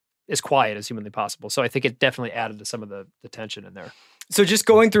as quiet as humanly possible. So I think it definitely added to some of the tension in there. So just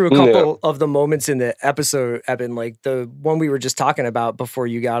going through a couple of the moments in the episode, Eben, like the one we were just talking about before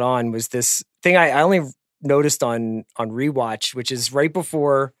you got on was this thing I only noticed on rewatch, which is right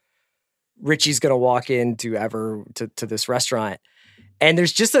before Richie's going to walk into to this restaurant. And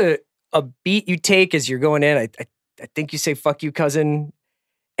there's just a beat you take as you're going in. I think you say, "Fuck you, cousin."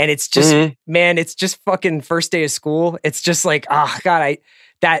 And it's just, man, it's just fucking first day of school. It's just like, God,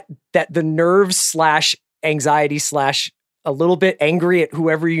 that the nerves / anxiety / a little bit angry at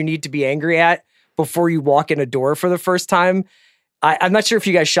whoever you need to be angry at before you walk in a door for the first time. I'm not sure if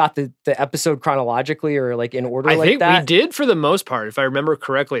you guys shot the episode chronologically or like in order. I think we did for the most part, if I remember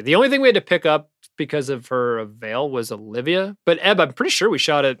correctly. The only thing we had to pick up because of her veil was Olivia. But Eb, I'm pretty sure we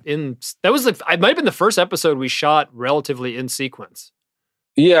shot it that was it might have been the first episode we shot relatively in sequence.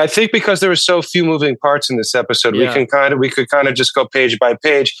 Yeah, I think because there were so few moving parts in this episode, we could kind of just go page by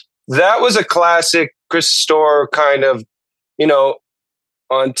page. That was a classic Chris Storer kind of,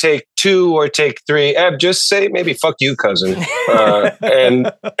 on take 2 or take 3, Eb, just say maybe "fuck you, cousin,"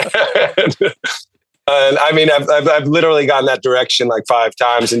 and I mean, I've literally gotten that direction like 5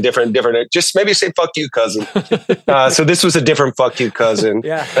 times in different. Just maybe say "fuck you, cousin." So this was a different "fuck you, cousin."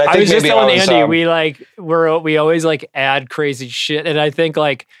 Yeah, I was just telling Andy, we always like add crazy shit, and I think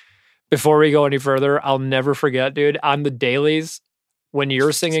like before we go any further, I'll never forget, dude, on the dailies when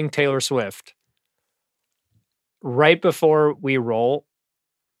you're singing Taylor Swift, right before we roll,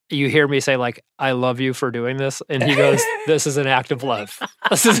 you hear me say like, "I love you for doing this." And he goes, "This is an act of love.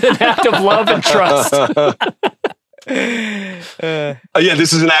 This is an act of love and trust."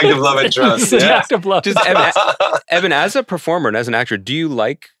 This is an act of love and trust. An act of love. Just Eben, as a performer and as an actor, do you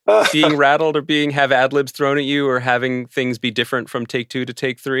like being rattled or have ad libs thrown at you or having things be different from take 2 to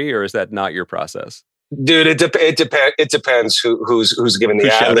take 3, or is that not your process? Dude, it depends who's giving the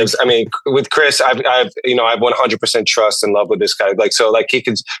ad libs. I mean, with Chris, I've 100% trust and love with this guy. Like, so like he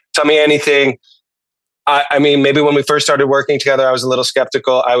could tell me anything. I mean, maybe when we first started working together, I was a little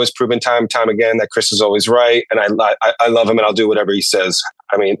skeptical. I was proven time again that Chris is always right, and I love him, and I'll do whatever he says.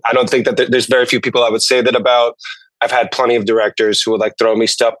 I mean, I don't think that there's very few people I would say that about. I've had plenty of directors who would like throw me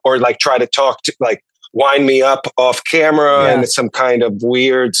stuff or like try to talk to like wind me up off camera in some kind of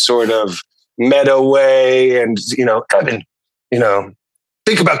weird sort of meta way, and Evan,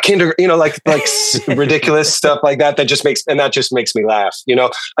 think about like ridiculous stuff like that just makes me laugh.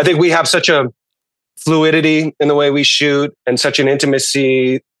 I think we have such a fluidity in the way we shoot and such an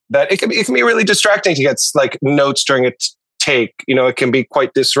intimacy that it can be really distracting to get like notes during a take. It can be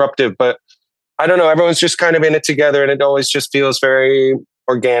quite disruptive, but I don't know, everyone's just kind of in it together, and it always just feels very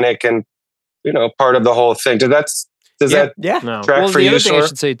organic and part of the whole thing. Does that track for you? The other thing I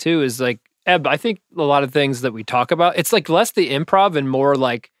should say too is like, Eb, I think a lot of things that we talk about, it's like less the improv and more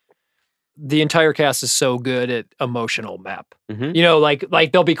like the entire cast is so good at emotional map. Mm-hmm.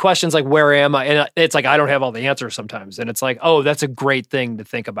 Like there'll be questions like, "Where am I?" And it's like, I don't have all the answers sometimes. And it's like, oh, that's a great thing to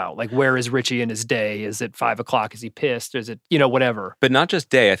think about. Like, where is Richie in his day? Is it 5 o'clock? Is he pissed? Is it, whatever? But not just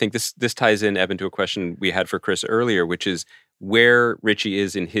day. I think this ties in, Evan, to a question we had for Chris earlier, which is where Richie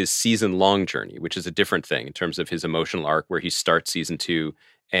is in his season-long journey, which is a different thing in terms of his emotional arc, where he starts season 2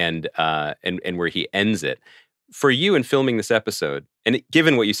 and where he ends it. For you in filming this episode, and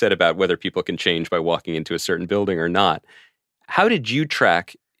given what you said about whether people can change by walking into a certain building or not, how did you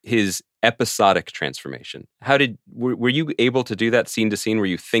track his episodic transformation? Were you able to do that scene to scene? Were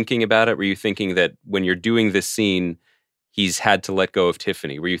you thinking about it? Were you thinking that when you're doing this scene, he's had to let go of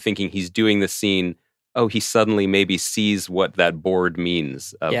Tiffany? Were you thinking he's doing the scene, he suddenly maybe sees what that board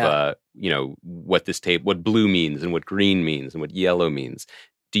means of, what this tape, what blue means and what green means and what yellow means?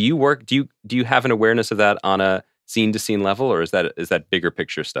 Do you have an awareness of that on a scene to scene level, or is that bigger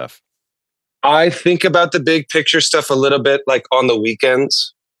picture stuff? I think about the big picture stuff a little bit like on the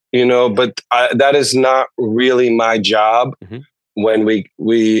weekends, but that is not really my job. Mm-hmm. When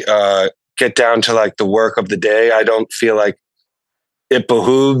we get down to like the work of the day, I don't feel like it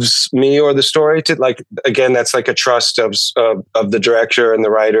behooves me or the story to like, again, that's like a trust of the director and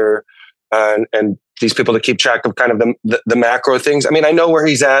the writer and these people to keep track of kind of the macro things. I mean, I know where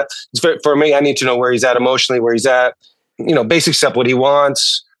he's at. For me, I need to know where he's at emotionally, where he's at, basic stuff, what he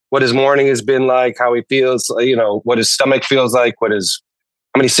wants, what his morning has been like, how he feels, what his stomach feels like, how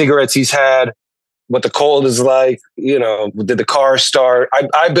many cigarettes he's had, what the cold is like, did the car start?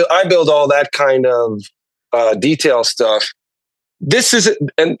 I build all that kind of detail stuff. This is,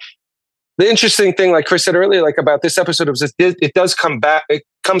 and the interesting thing, like Chris said earlier, like about this episode, it does come back. It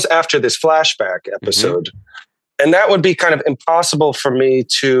comes after this flashback episode. Mm-hmm. And that would be kind of impossible for me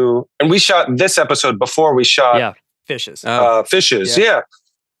to, and we shot this episode before we shot Fishes. Fishes. Yeah.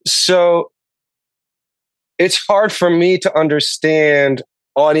 So it's hard for me to understand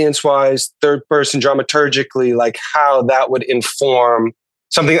audience-wise, third-person dramaturgically, like how that would inform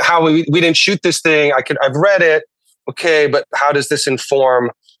something. How we didn't shoot this thing. I've read it, okay, but how does this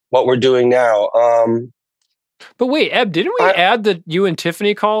inform what we're doing now? But wait, Eb, didn't we add the you and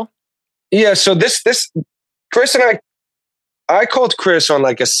Tiffany call? Yeah. So this Chris and I called Chris on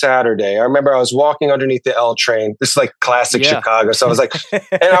like a Saturday. I remember I was walking underneath the L train. This is like classic Chicago. So I was like,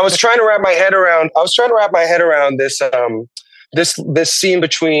 and I was trying to wrap my head around this, this scene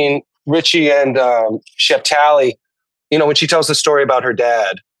between Richie and Shep Talley, you know, when she tells the story about her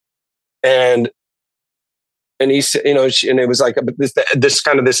dad, and he said, you know, and it was like this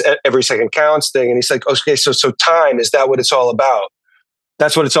kind of this every second counts thing. And he's like, okay, so time, is that what it's all about?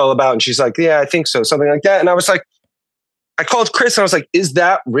 That's what it's all about. And she's like, yeah, I think so. Something like that. And I was like, I called Chris and I was like, is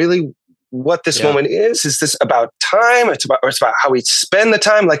that really what this moment is? Is this about time? It's about how we spend the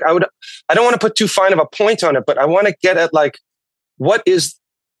time. Like I don't want to put too fine of a point on it, but I want to get at like, what is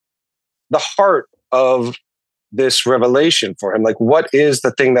the heart of this revelation for him? Like, what is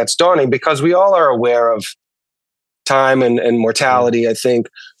the thing that's dawning? Because we all are aware of time and mortality, I think.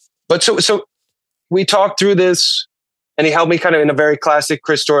 But so we talked through this, and he helped me kind of in a very classic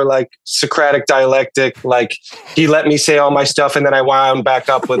Chris Dorr, like Socratic dialectic. Like he let me say all my stuff, and then I wound back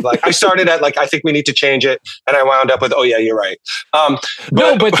up with like, I started at like, I think we need to change it. And I wound up with, oh yeah, you're right. But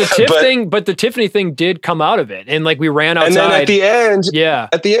the Tiffany thing did come out of it. And like we ran outside. And then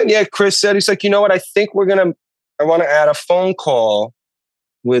at the end, Chris said, he's like, you know what? I think I want to add a phone call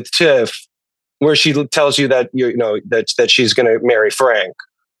with Tiff where she tells you that that she's going to marry Frank,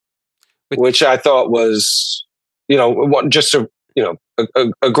 which I thought was, just a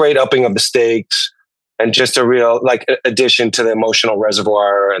great upping of the stakes and just a real like addition to the emotional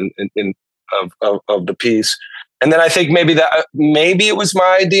reservoir and of the piece. And then I think maybe it was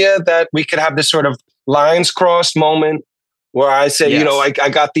my idea that we could have this sort of lines crossed moment where I say, I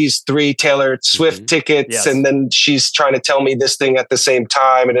got these 3 Taylor Swift tickets, and then she's trying to tell me this thing at the same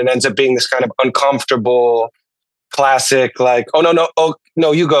time, and it ends up being this kind of uncomfortable classic, like, oh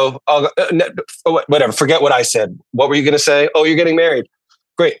no, you go, whatever, forget what I said. What were you going to say? Oh, you're getting married.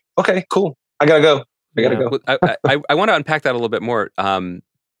 Great. Okay, cool. I gotta go. I want to unpack that a little bit more. I'm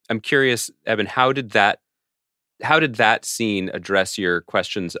curious, Eben, how did that scene address your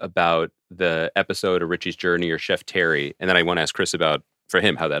questions about the episode of Richie's Journey or Chef Terry? And then I want to ask Chris about, for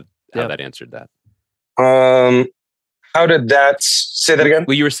him, how that answered that. How did that, say that again?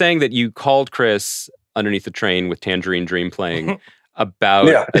 Well, you were saying that you called Chris underneath the train with Tangerine Dream playing about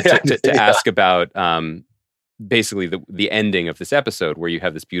to ask about basically the ending of this episode, where you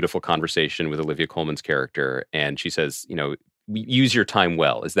have this beautiful conversation with Olivia Colman's character, and she says, use your time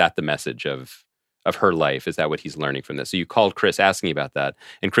well. Is that the message of her life? Is that what he's learning from this? So you called Chris asking about that,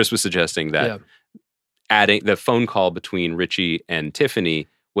 and Chris was suggesting that adding the phone call between Richie and Tiffany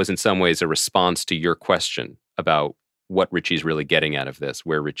was in some ways a response to your question about what Richie's really getting out of this,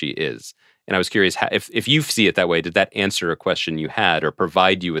 where Richie is. And I was curious, if you see it that way, did that answer a question you had or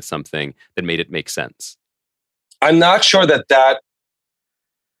provide you with something that made it make sense? I'm not sure that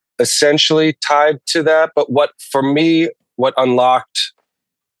essentially tied to that, but what unlocked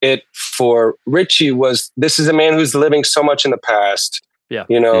it for Richie was, this is a man who's living so much in the past. Yeah.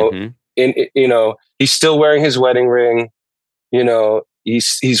 He's still wearing his wedding ring.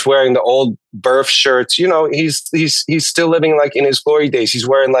 He's wearing the old birth shirts. He's still living like in his glory days. He's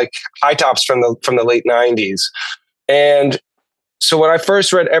wearing like high tops from the late 90s. And so when I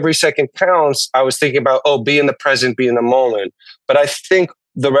first read Every Second Counts, I was thinking about, be in the present, be in the moment. But I think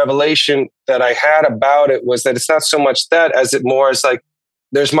the revelation that I had about it was that it's not so much that as it more is like,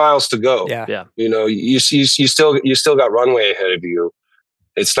 there's miles to go. Yeah. You still got runway ahead of you.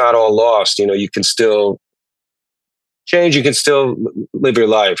 It's not all lost. You can still change. You can still live your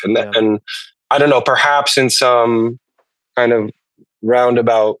life. And I don't know, perhaps in some kind of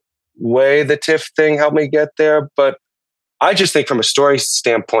roundabout way, the Tiff thing helped me get there. But I just think from a story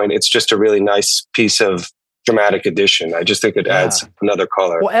standpoint, it's just a really nice piece of dramatic addition. I just think it adds another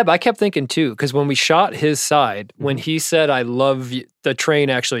color. Well, Eb, I kept thinking too, because when we shot his side, when he said, I love you, the train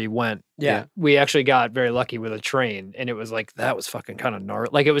actually went. Yeah. We actually got very lucky with a train. And it was like, that was fucking kind of gnarly.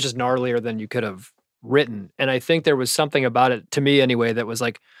 Like it was just gnarlier than you could have written. And I think there was something about it, to me anyway, that was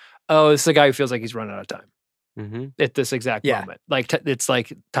like, oh, this is a guy who feels like he's running out of time at this exact moment. Like it's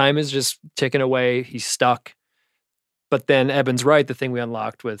like time is just ticking away. He's stuck. But then Eben's right, the thing we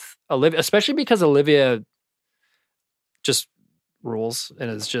unlocked with Olivia, especially because Olivia just rules and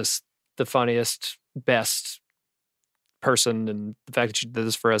is just the funniest, best person. And the fact that she did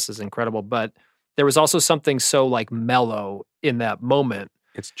this for us is incredible. But there was also something so like mellow in that moment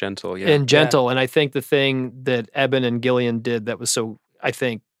It's gentle, And I think the thing that Eben and Gillian did that was so, I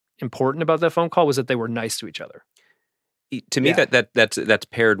think, important about that phone call was that they were nice to each other. To me, that's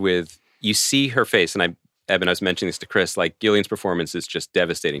paired with, you see her face, and Eben, I was mentioning this to Chris, like Gillian's performance is just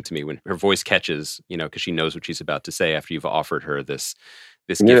devastating to me when her voice catches, because she knows what she's about to say after you've offered her this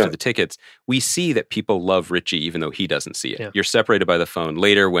gift of the tickets. We see that people love Richie even though he doesn't see it. Yeah. You're separated by the phone.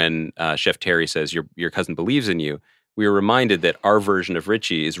 Later when Chef Terry says your cousin believes in you, we are reminded that our version of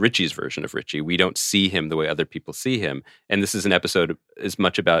Richie is Richie's version of Richie. We don't see him the way other people see him. And this is an episode as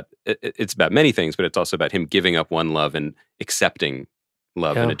much about, it's about many things, but it's also about him giving up one love and accepting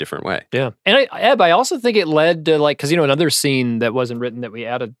love in a different way. Yeah. And I also think it led to because, another scene that wasn't written that we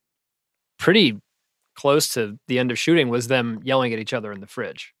added pretty close to the end of shooting was them yelling at each other in the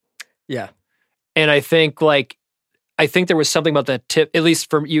fridge. Yeah. And I think there was something about that tip, at least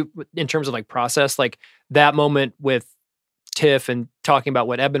for you in terms of process, that moment with Tiff and talking about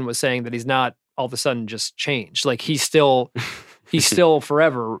what Eben was saying, that he's not all of a sudden just changed. He's still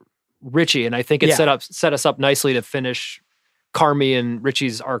forever Richie. And I think it set us up nicely to finish Carmy and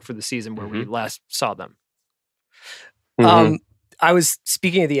Richie's arc for the season where we last saw them. I was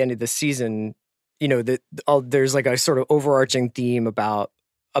speaking at the end of the season, there's a sort of overarching theme about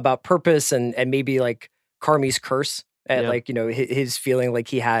purpose and maybe Carmy's curse and his feeling like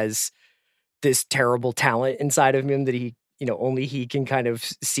he has this terrible talent inside of him that he, only he can kind of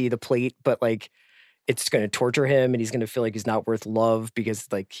see the plate, but it's going to torture him and he's going to feel like he's not worth love because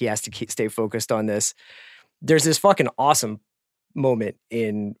he has to stay focused on this. There's this fucking awesome moment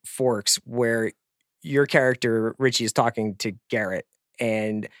in Forks where your character Richie is talking to Garrett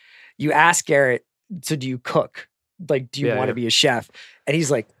and you ask Garrett, so do you cook? Do you want to be a chef? And he's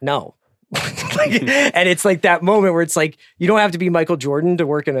like, no. And it's that moment where it's you don't have to be Michael Jordan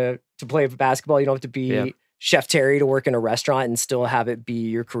to play basketball. You don't have to be Chef Terry to work in a restaurant and still have it be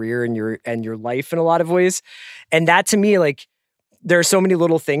your career and your life in a lot of ways. And that to me, there are so many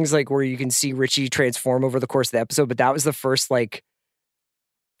little things where you can see Richie transform over the course of the episode, but that was the first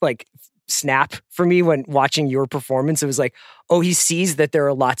snap for me when watching your performance. It was he sees that there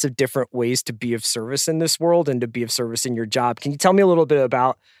are lots of different ways to be of service in this world and to be of service in your job. Can you tell me a little bit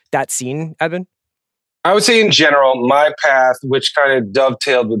about that scene, Eben? I would say in general, my path, which kind of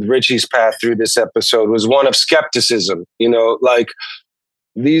dovetailed with Richie's path through this episode, was one of skepticism.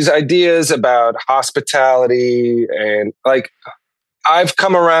 These ideas about hospitality and I've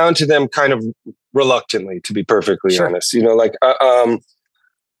come around to them kind of reluctantly, to be perfectly honest.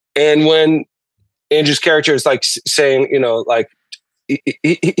 And when Andrew's character is saying,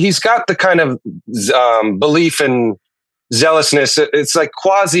 he's got the kind of belief and zealousness. It's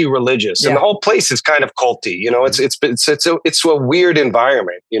quasi-religious, and the whole place is kind of culty. It's a weird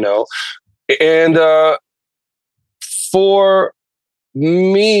environment. And for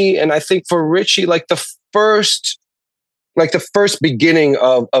me, and I think for Richie, the first beginning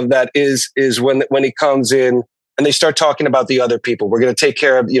of that is when he comes in. And they start talking about the other people. We're going to take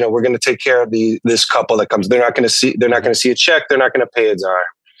care of, this couple that comes. They're not going to see a check. They're not going to pay a dime.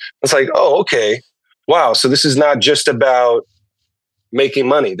 It's oh, okay. Wow. So this is not just about making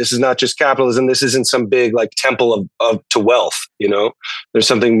money. This is not just capitalism. This isn't some big temple of to wealth. There's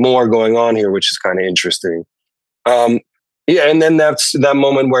something more going on here, which is kind of interesting. And then that's that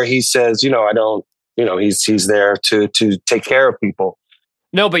moment where he says, I don't, he's there to take care of people.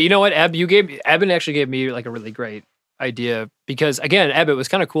 No, but you know what, Eben actually gave me a really great idea because again, Eb, it was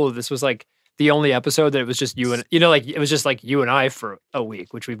kind of cool that this was the only episode that it was just you and it was just you and I for a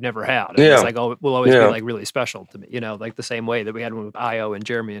week, which we've never had. And it's will always be really special to me, the same way that we had one with Io and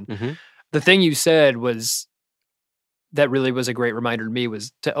Jeremy. And the thing you said was that really was a great reminder to me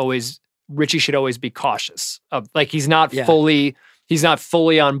was Richie should always be cautious of he's not fully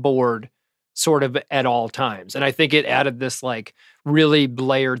on board sort of at all times. And I think it added this really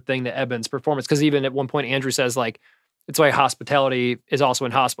layered thing to Eben's performance. Cause even at one point, Andrew says it's why hospitality is also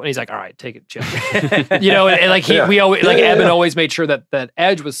in hospital. And he's all right, take it, chill. Eben always made sure that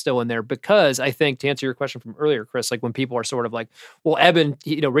edge was still in there because I think to answer your question from earlier, Chris, when people are sort of well, Eben,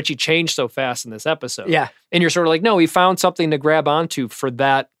 Richie changed so fast in this episode. Yeah. And you're sort of no, he found something to grab onto for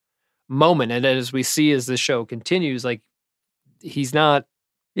that moment. And as we see, as the show continues, he's not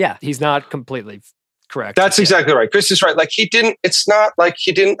completely correct. That's exactly right. Chris is right. It's not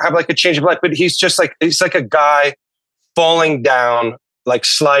he didn't have a change of life, but he's just he's a guy falling down,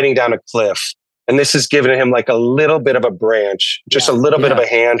 sliding down a cliff. And this has given him a little bit of a branch, just a little bit of a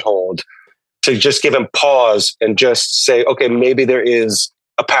handhold to just give him pause and just say, okay, maybe there is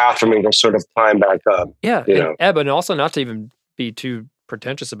a path for me to sort of climb back up. Yeah. And Eb, and also not to even be too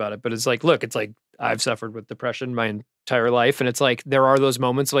pretentious about it, but it's look, it's I've suffered with depression my entire life. And it's like, there are those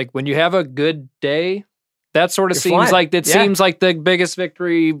moments like when you have a good day, that sort of seems like the biggest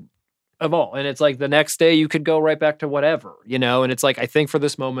victory of all. And it's like the next day you could go right back to whatever, you know? And it's like, I think for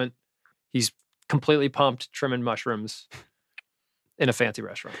this moment, he's completely pumped trimming mushrooms in a fancy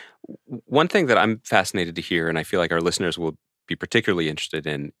restaurant. One thing that I'm fascinated to hear, and I feel like our listeners will be particularly interested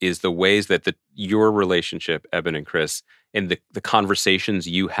in, is the ways that your relationship, Eben and Chris, and the conversations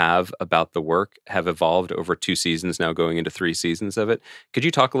you have about the work have evolved over 2 seasons now, going into 3 seasons of it. Could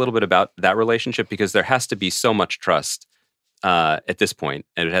you talk a little bit about that relationship? Because there has to be so much trust at this point,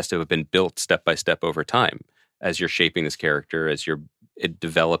 and it has to have been built step by step over time as you're shaping this character, as you're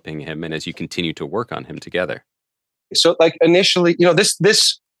developing him, and as you continue to work on him together. So, like, initially, you know, this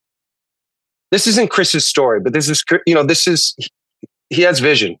isn't Chris's story, but this is he has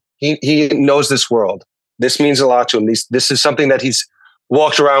vision. He knows this world. This means a lot to him. This is something that he's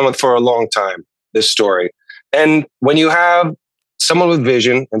walked around with for a long time, this story. And when you have someone with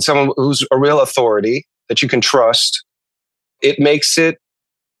vision and someone who's a real authority that you can trust, it makes it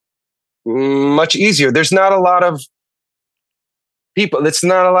much easier. There's not a lot of people. It's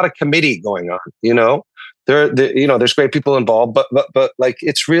not a lot of committee going on, you know? There's great people involved, but like,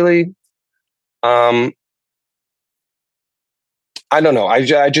 it's really, I don't know. I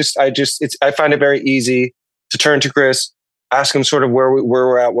find it very easy to turn to Chris, ask him sort of where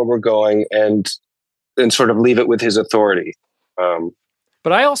we're at, where we're going, and sort of leave it with his authority.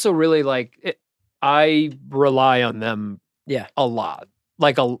 But I also really like it. I rely on them a lot,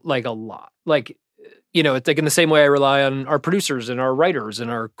 like a lot. Like, you know, it's like in the same way I rely on our producers and our writers and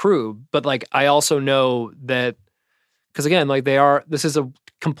our crew. But like, I also know that, because again, like this is a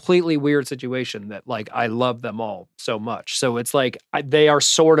completely weird situation that like, I love them all so much. So it's like, they are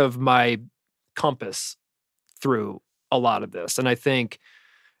sort of my compass through a lot of this. And I think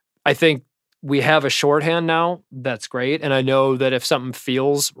we have a shorthand now that's great. And I know that if something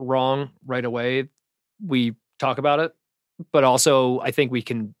feels wrong right away, we talk about it. But also, I think we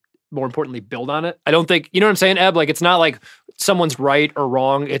can, more importantly, build on it. I don't think, you know what I'm saying, Eb? Like, it's not like someone's right or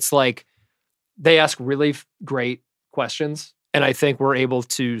wrong. It's like they ask really great questions. And I think we're able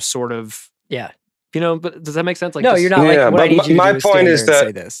to sort of, you know, but does that make sense? Like, no, you're not like, what I need you to do is stand there and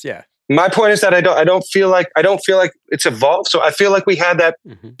say this. Yeah. My point is that I don't feel like it's evolved. So I feel like we had that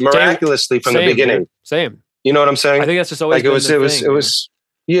miraculously from the beginning. Dude. Same. You know what I'm saying? I think that's just always like it was.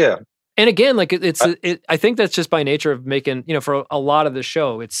 Yeah. And again, like I think that's just by nature of making, you know, for a lot of the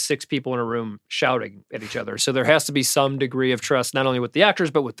show, it's 6 people in a room shouting at each other. So there has to be some degree of trust, not only with the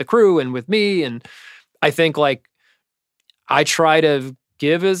actors, but with the crew and with me. And I think like I try to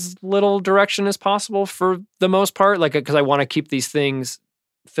give as little direction as possible for the most part, like, because I want to keep these things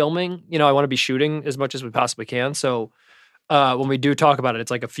filming. You know, I want to be shooting as much as we possibly can. So when we do talk about it,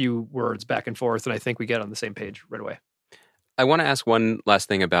 it's like a few words back and forth, and I think we get on the same page right away. I want to ask one last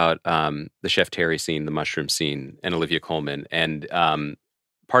thing about the Chef Terry scene, the mushroom scene, and Olivia Colman. And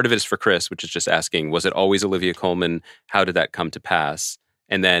part of it is for Chris, which is just asking, was it always Olivia Colman? How did that come to pass?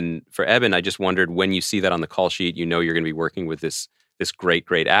 And then for Eben, I just wondered, when you see that on the call sheet, you know you're going to be working with this great,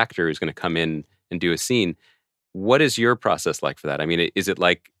 great actor who's going to come in and do a scene. What is your process like for that? I mean, is it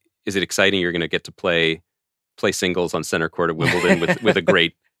exciting? You're going to get to play singles on center court at Wimbledon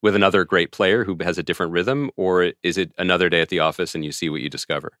with another great player who has a different rhythm, or is it another day at the office and you see what you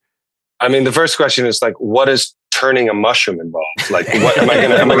discover? I mean, the first question is like, what is turning a mushroom involved? Like, what am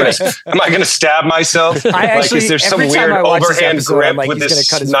I going to stab myself? Is there some weird overhand grip with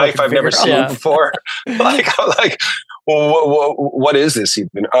this knife I've never seen before? What is this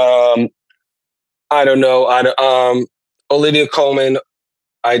even? I don't know. Olivia Colman,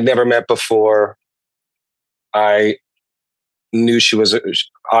 I'd never met before. I knew she was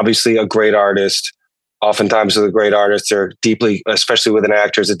obviously a great artist. Oftentimes with a great artist, they're deeply, especially with an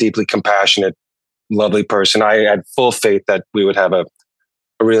actor, is a deeply compassionate, lovely person. I had full faith that we would have a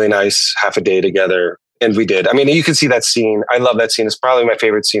really nice half a day together. And we did. I mean, you can see that scene. I love that scene. It's probably my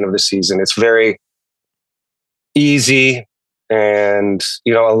favorite scene of the season. It's very easy. And,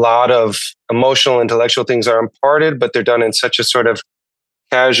 you know, a lot of emotional, intellectual things are imparted, but they're done in such a sort of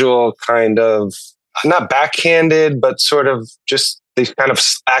casual kind of, not backhanded, but sort of just, they kind of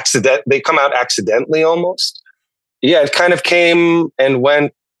they come out accidentally almost. Yeah, it kind of came and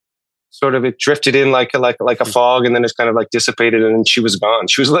went, sort of, it drifted in like a fog, and then it's kind of like dissipated, and then she was gone.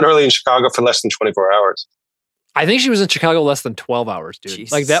 She was literally in Chicago for less than 24 hours. I think she was in Chicago less than 12 hours, dude.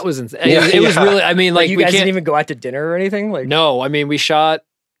 Jesus. Like, that was insane. It was really, I mean, like you guys didn't even go out to dinner or anything? Like, no, I mean, we shot,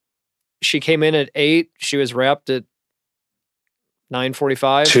 she came in at 8, she was wrapped at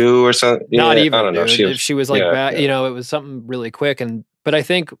 9:45. 2 or something. Not even, I don't know. She was like, you know, it was something really quick. But I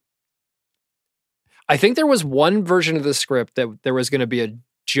think I think there was one version of the script that there was going to be a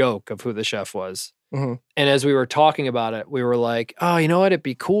joke of who the chef was. Mm-hmm. And as we were talking about it, we were like, oh, you know what? It'd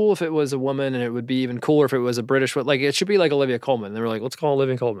be cool if it was a woman, and it would be even cooler if it was a British one. Like, it should be like Olivia Colman. And they were like, let's call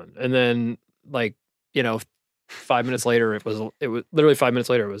Olivia Colman. And then, like, 5 minutes later, it was literally 5 minutes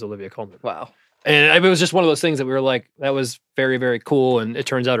later, it was Olivia Colman. Wow. And it was just one of those things that we were like, that was very, very cool. And it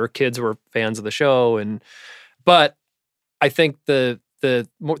turns out her kids were fans of the show. But I think the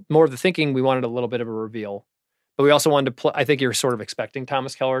more of the thinking, we wanted a little bit of a reveal. But we also wanted to I think you're sort of expecting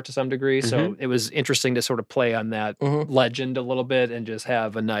Thomas Keller to some degree. So it was interesting to sort of play on that legend a little bit and just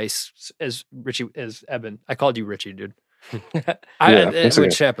have a nice, as Eben. I called you Richie, dude.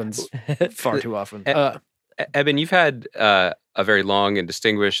 Which happens far too often. Eben, you've had a very long and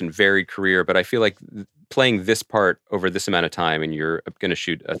distinguished and varied career, but I feel like playing this part over this amount of time, and you're going to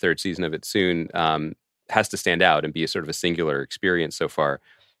shoot a third season of it soon, has to stand out and be a sort of a singular experience so far.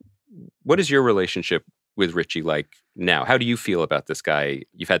 What is your relationship with Richie like now? How do you feel about this guy?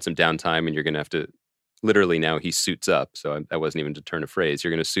 You've had some downtime, and you're going to have to, literally now he suits up. So that wasn't even to turn a phrase.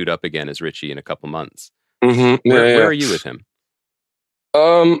 You're going to suit up again as Richie in a couple months. Mm-hmm. Where are you with him?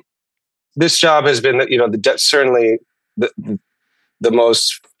 This job has been, certainly the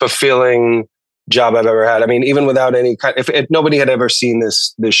most fulfilling job I've ever had. I mean, even without any kind, if nobody had ever seen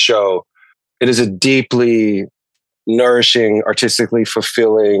this show, it is a deeply nourishing, artistically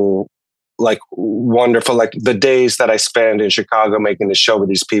fulfilling, like wonderful. Like the days that I spend in Chicago making the show with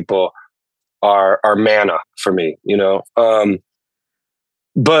these people are manna for me,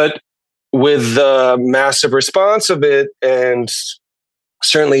 but with the massive response of it, and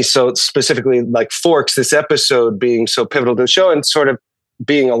certainly so specifically like Forks, this episode being so pivotal to the show and sort of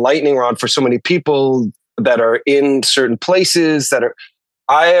being a lightning rod for so many people that are in certain places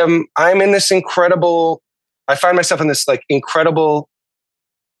I'm in this incredible, I find myself in this like incredible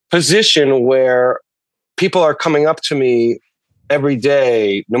position where people are coming up to me every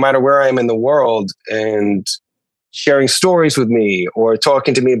day, no matter where I am in the world, and sharing stories with me or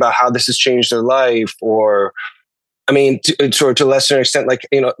talking to me about how this has changed their life, or, I mean, to a lesser extent, like,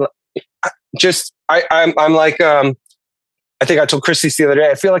 just, I'm like, I think I told Chris the other day,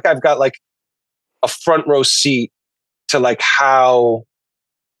 I feel like I've got like a front row seat to like how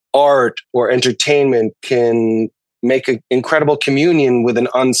art or entertainment can make an incredible communion with an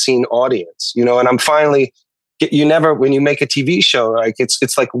unseen audience, and I'm finally, when you make a TV show, like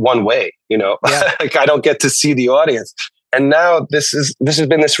it's like one way, Yeah. Like I don't get to see the audience. And now this has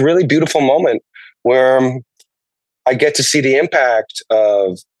been this really beautiful moment where I get to see the impact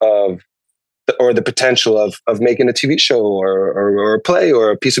or the potential of making a TV show or a play or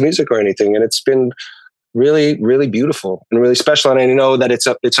a piece of music or anything. And it's been really, really beautiful and really special. And I know that it's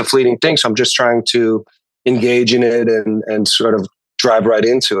a fleeting thing. So I'm just trying to engage in it and sort of drive right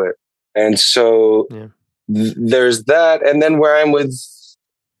into it. And so there's that. And then where I'm with,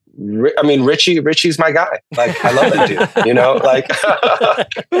 Richie's my guy. Like I love that dude, like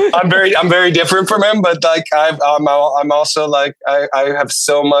I'm very different from him, but like I'm also like, I have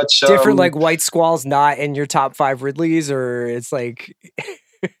so much different, like White Squall's not in your top 5 Ridleys, or it's like,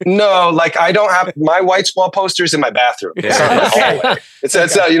 no, like I don't have my White Squall posters in my bathroom. It's not in the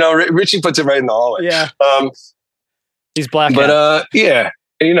hallway. It's Richie puts it right in the hallway. Yeah. He's black. But yeah.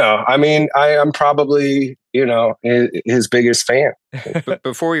 I'm probably, his biggest fan. But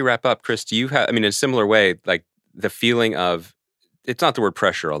before we wrap up, Chris, do you have, in a similar way, like the feeling of, it's not the word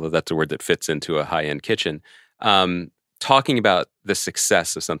pressure, although that's a word that fits into a high-end kitchen, talking about the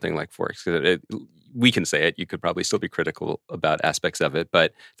success of something like Forks? We can say it, you could probably still be critical about aspects of it,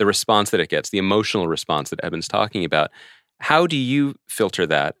 but the response that it gets, the emotional response that Eben's talking about, how do you filter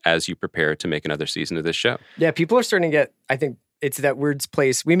that as you prepare to make another season of this show? Yeah, people are starting to get, I think, it's that weird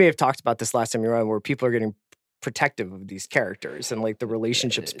place. We may have talked about this last time you were on, where people are getting protective of these characters and like the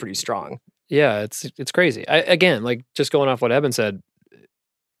relationship's pretty strong. Yeah, it's crazy. Again, like just going off what Eben said,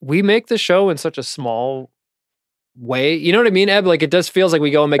 we make the show in such a small way. You know what I mean, Eb? Like it just feels like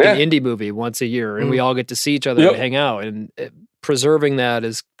we go and make an indie movie once a year and we all get to see each other and hang out. And preserving that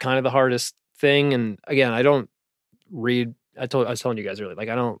is kind of the hardest thing. And again, I don't read. I was telling you guys earlier, like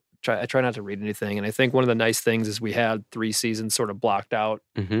I try not to read anything. And I think one of the nice things is we had 3 seasons sort of blocked out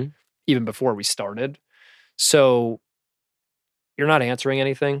even before we started. So you're not answering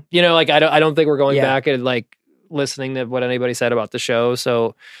anything, like I don't think we're going back and like listening to what anybody said about the show.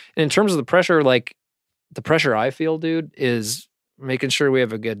 So in terms of the pressure, like the pressure I feel, dude, is making sure we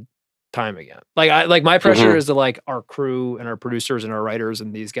have a good time again. Like my pressure is to like our crew and our producers and our writers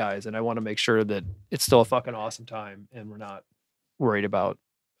and these guys. And I want to make sure that it's still a fucking awesome time and we're not worried about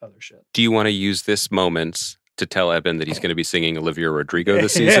other shit. Do you want to use this moment to tell Eben that he's going to be singing Olivia Rodrigo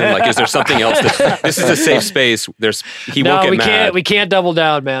this season? Like, is there something else that this is a safe space? He won't get mad. We can't double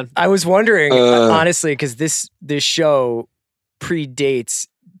down, man. I was wondering, honestly, because this show predates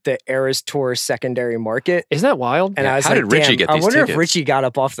the Eras Tour secondary market. Isn't that wild? And I was how like, did Richie get these I wonder tickets? if Richie got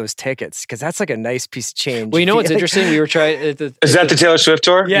up off those tickets, because that's like a nice piece of change. Well, you know what's interesting? We were trying. Is that the Taylor Swift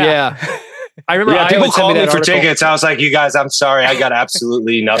tour? Yeah. I remember people called me for tickets. I was like, you guys, I'm sorry. I got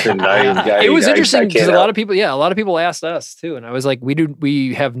absolutely nothing. It was interesting because a lot of people asked us too. And I was like,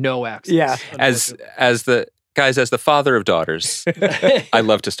 we have no access. Yeah. As the father of daughters, I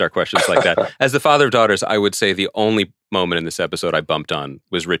love to start questions like that. As the father of daughters, I would say the only moment in this episode I bumped on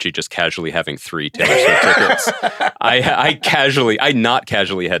was Richie just casually having 3 Taylor Swift tickets. I not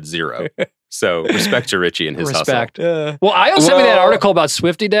casually had 0. So respect to Richie and his hustle. Well, I also sent me that article about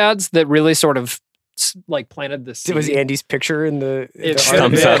Swiftie dads that really sort of like planted the seed. It was Andy's picture in the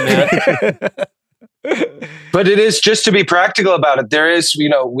thumbs up. But it is, just to be practical about it, there is,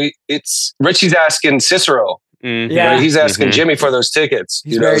 it's Richie's asking Cicero. Mm-hmm. Yeah. He's asking Jimmy for those tickets.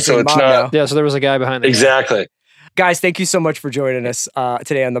 He's very so it's not. now. Yeah, so there was a guy behind it. Exactly. Guys, thank you so much for joining us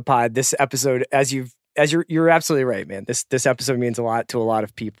today on the pod. This episode, you're absolutely right, man. This episode means a lot to a lot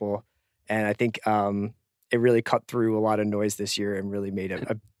of people. And I think it really cut through a lot of noise this year and really made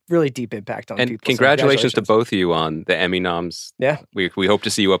a really deep impact on people. And congratulations to both of you on the Emmy noms. Yeah. We hope to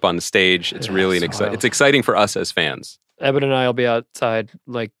see you up on the stage. It's really it's exciting for us as fans. Eben and I will be outside,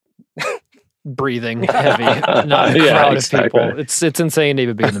 like, breathing heavy, not a crowd of people. It's insane to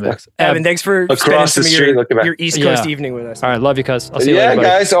even be in the mix. Evan, thanks for across the street looking back. your East Coast evening with us. All right, love you, cuz. I'll see you later, buddy.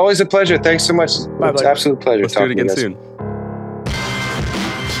 Guys, always a pleasure. Thanks so much. Bye, it's an absolute pleasure. Let's do it again soon.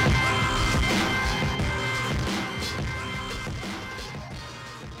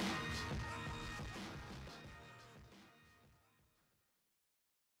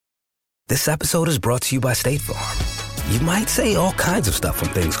 This episode is brought to you by State Farm. You might say all kinds of stuff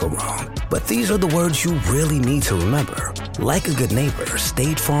when things go wrong, but these are the words you really need to remember. Like a good neighbor,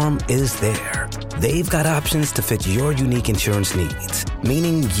 State Farm is there. They've got options to fit your unique insurance needs,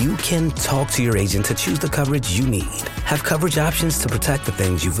 meaning you can talk to your agent to choose the coverage you need, have coverage options to protect the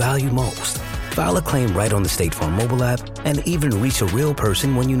things you value most, file a claim right on the State Farm mobile app, and even reach a real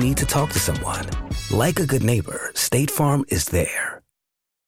person when you need to talk to someone. Like a good neighbor, State Farm is there.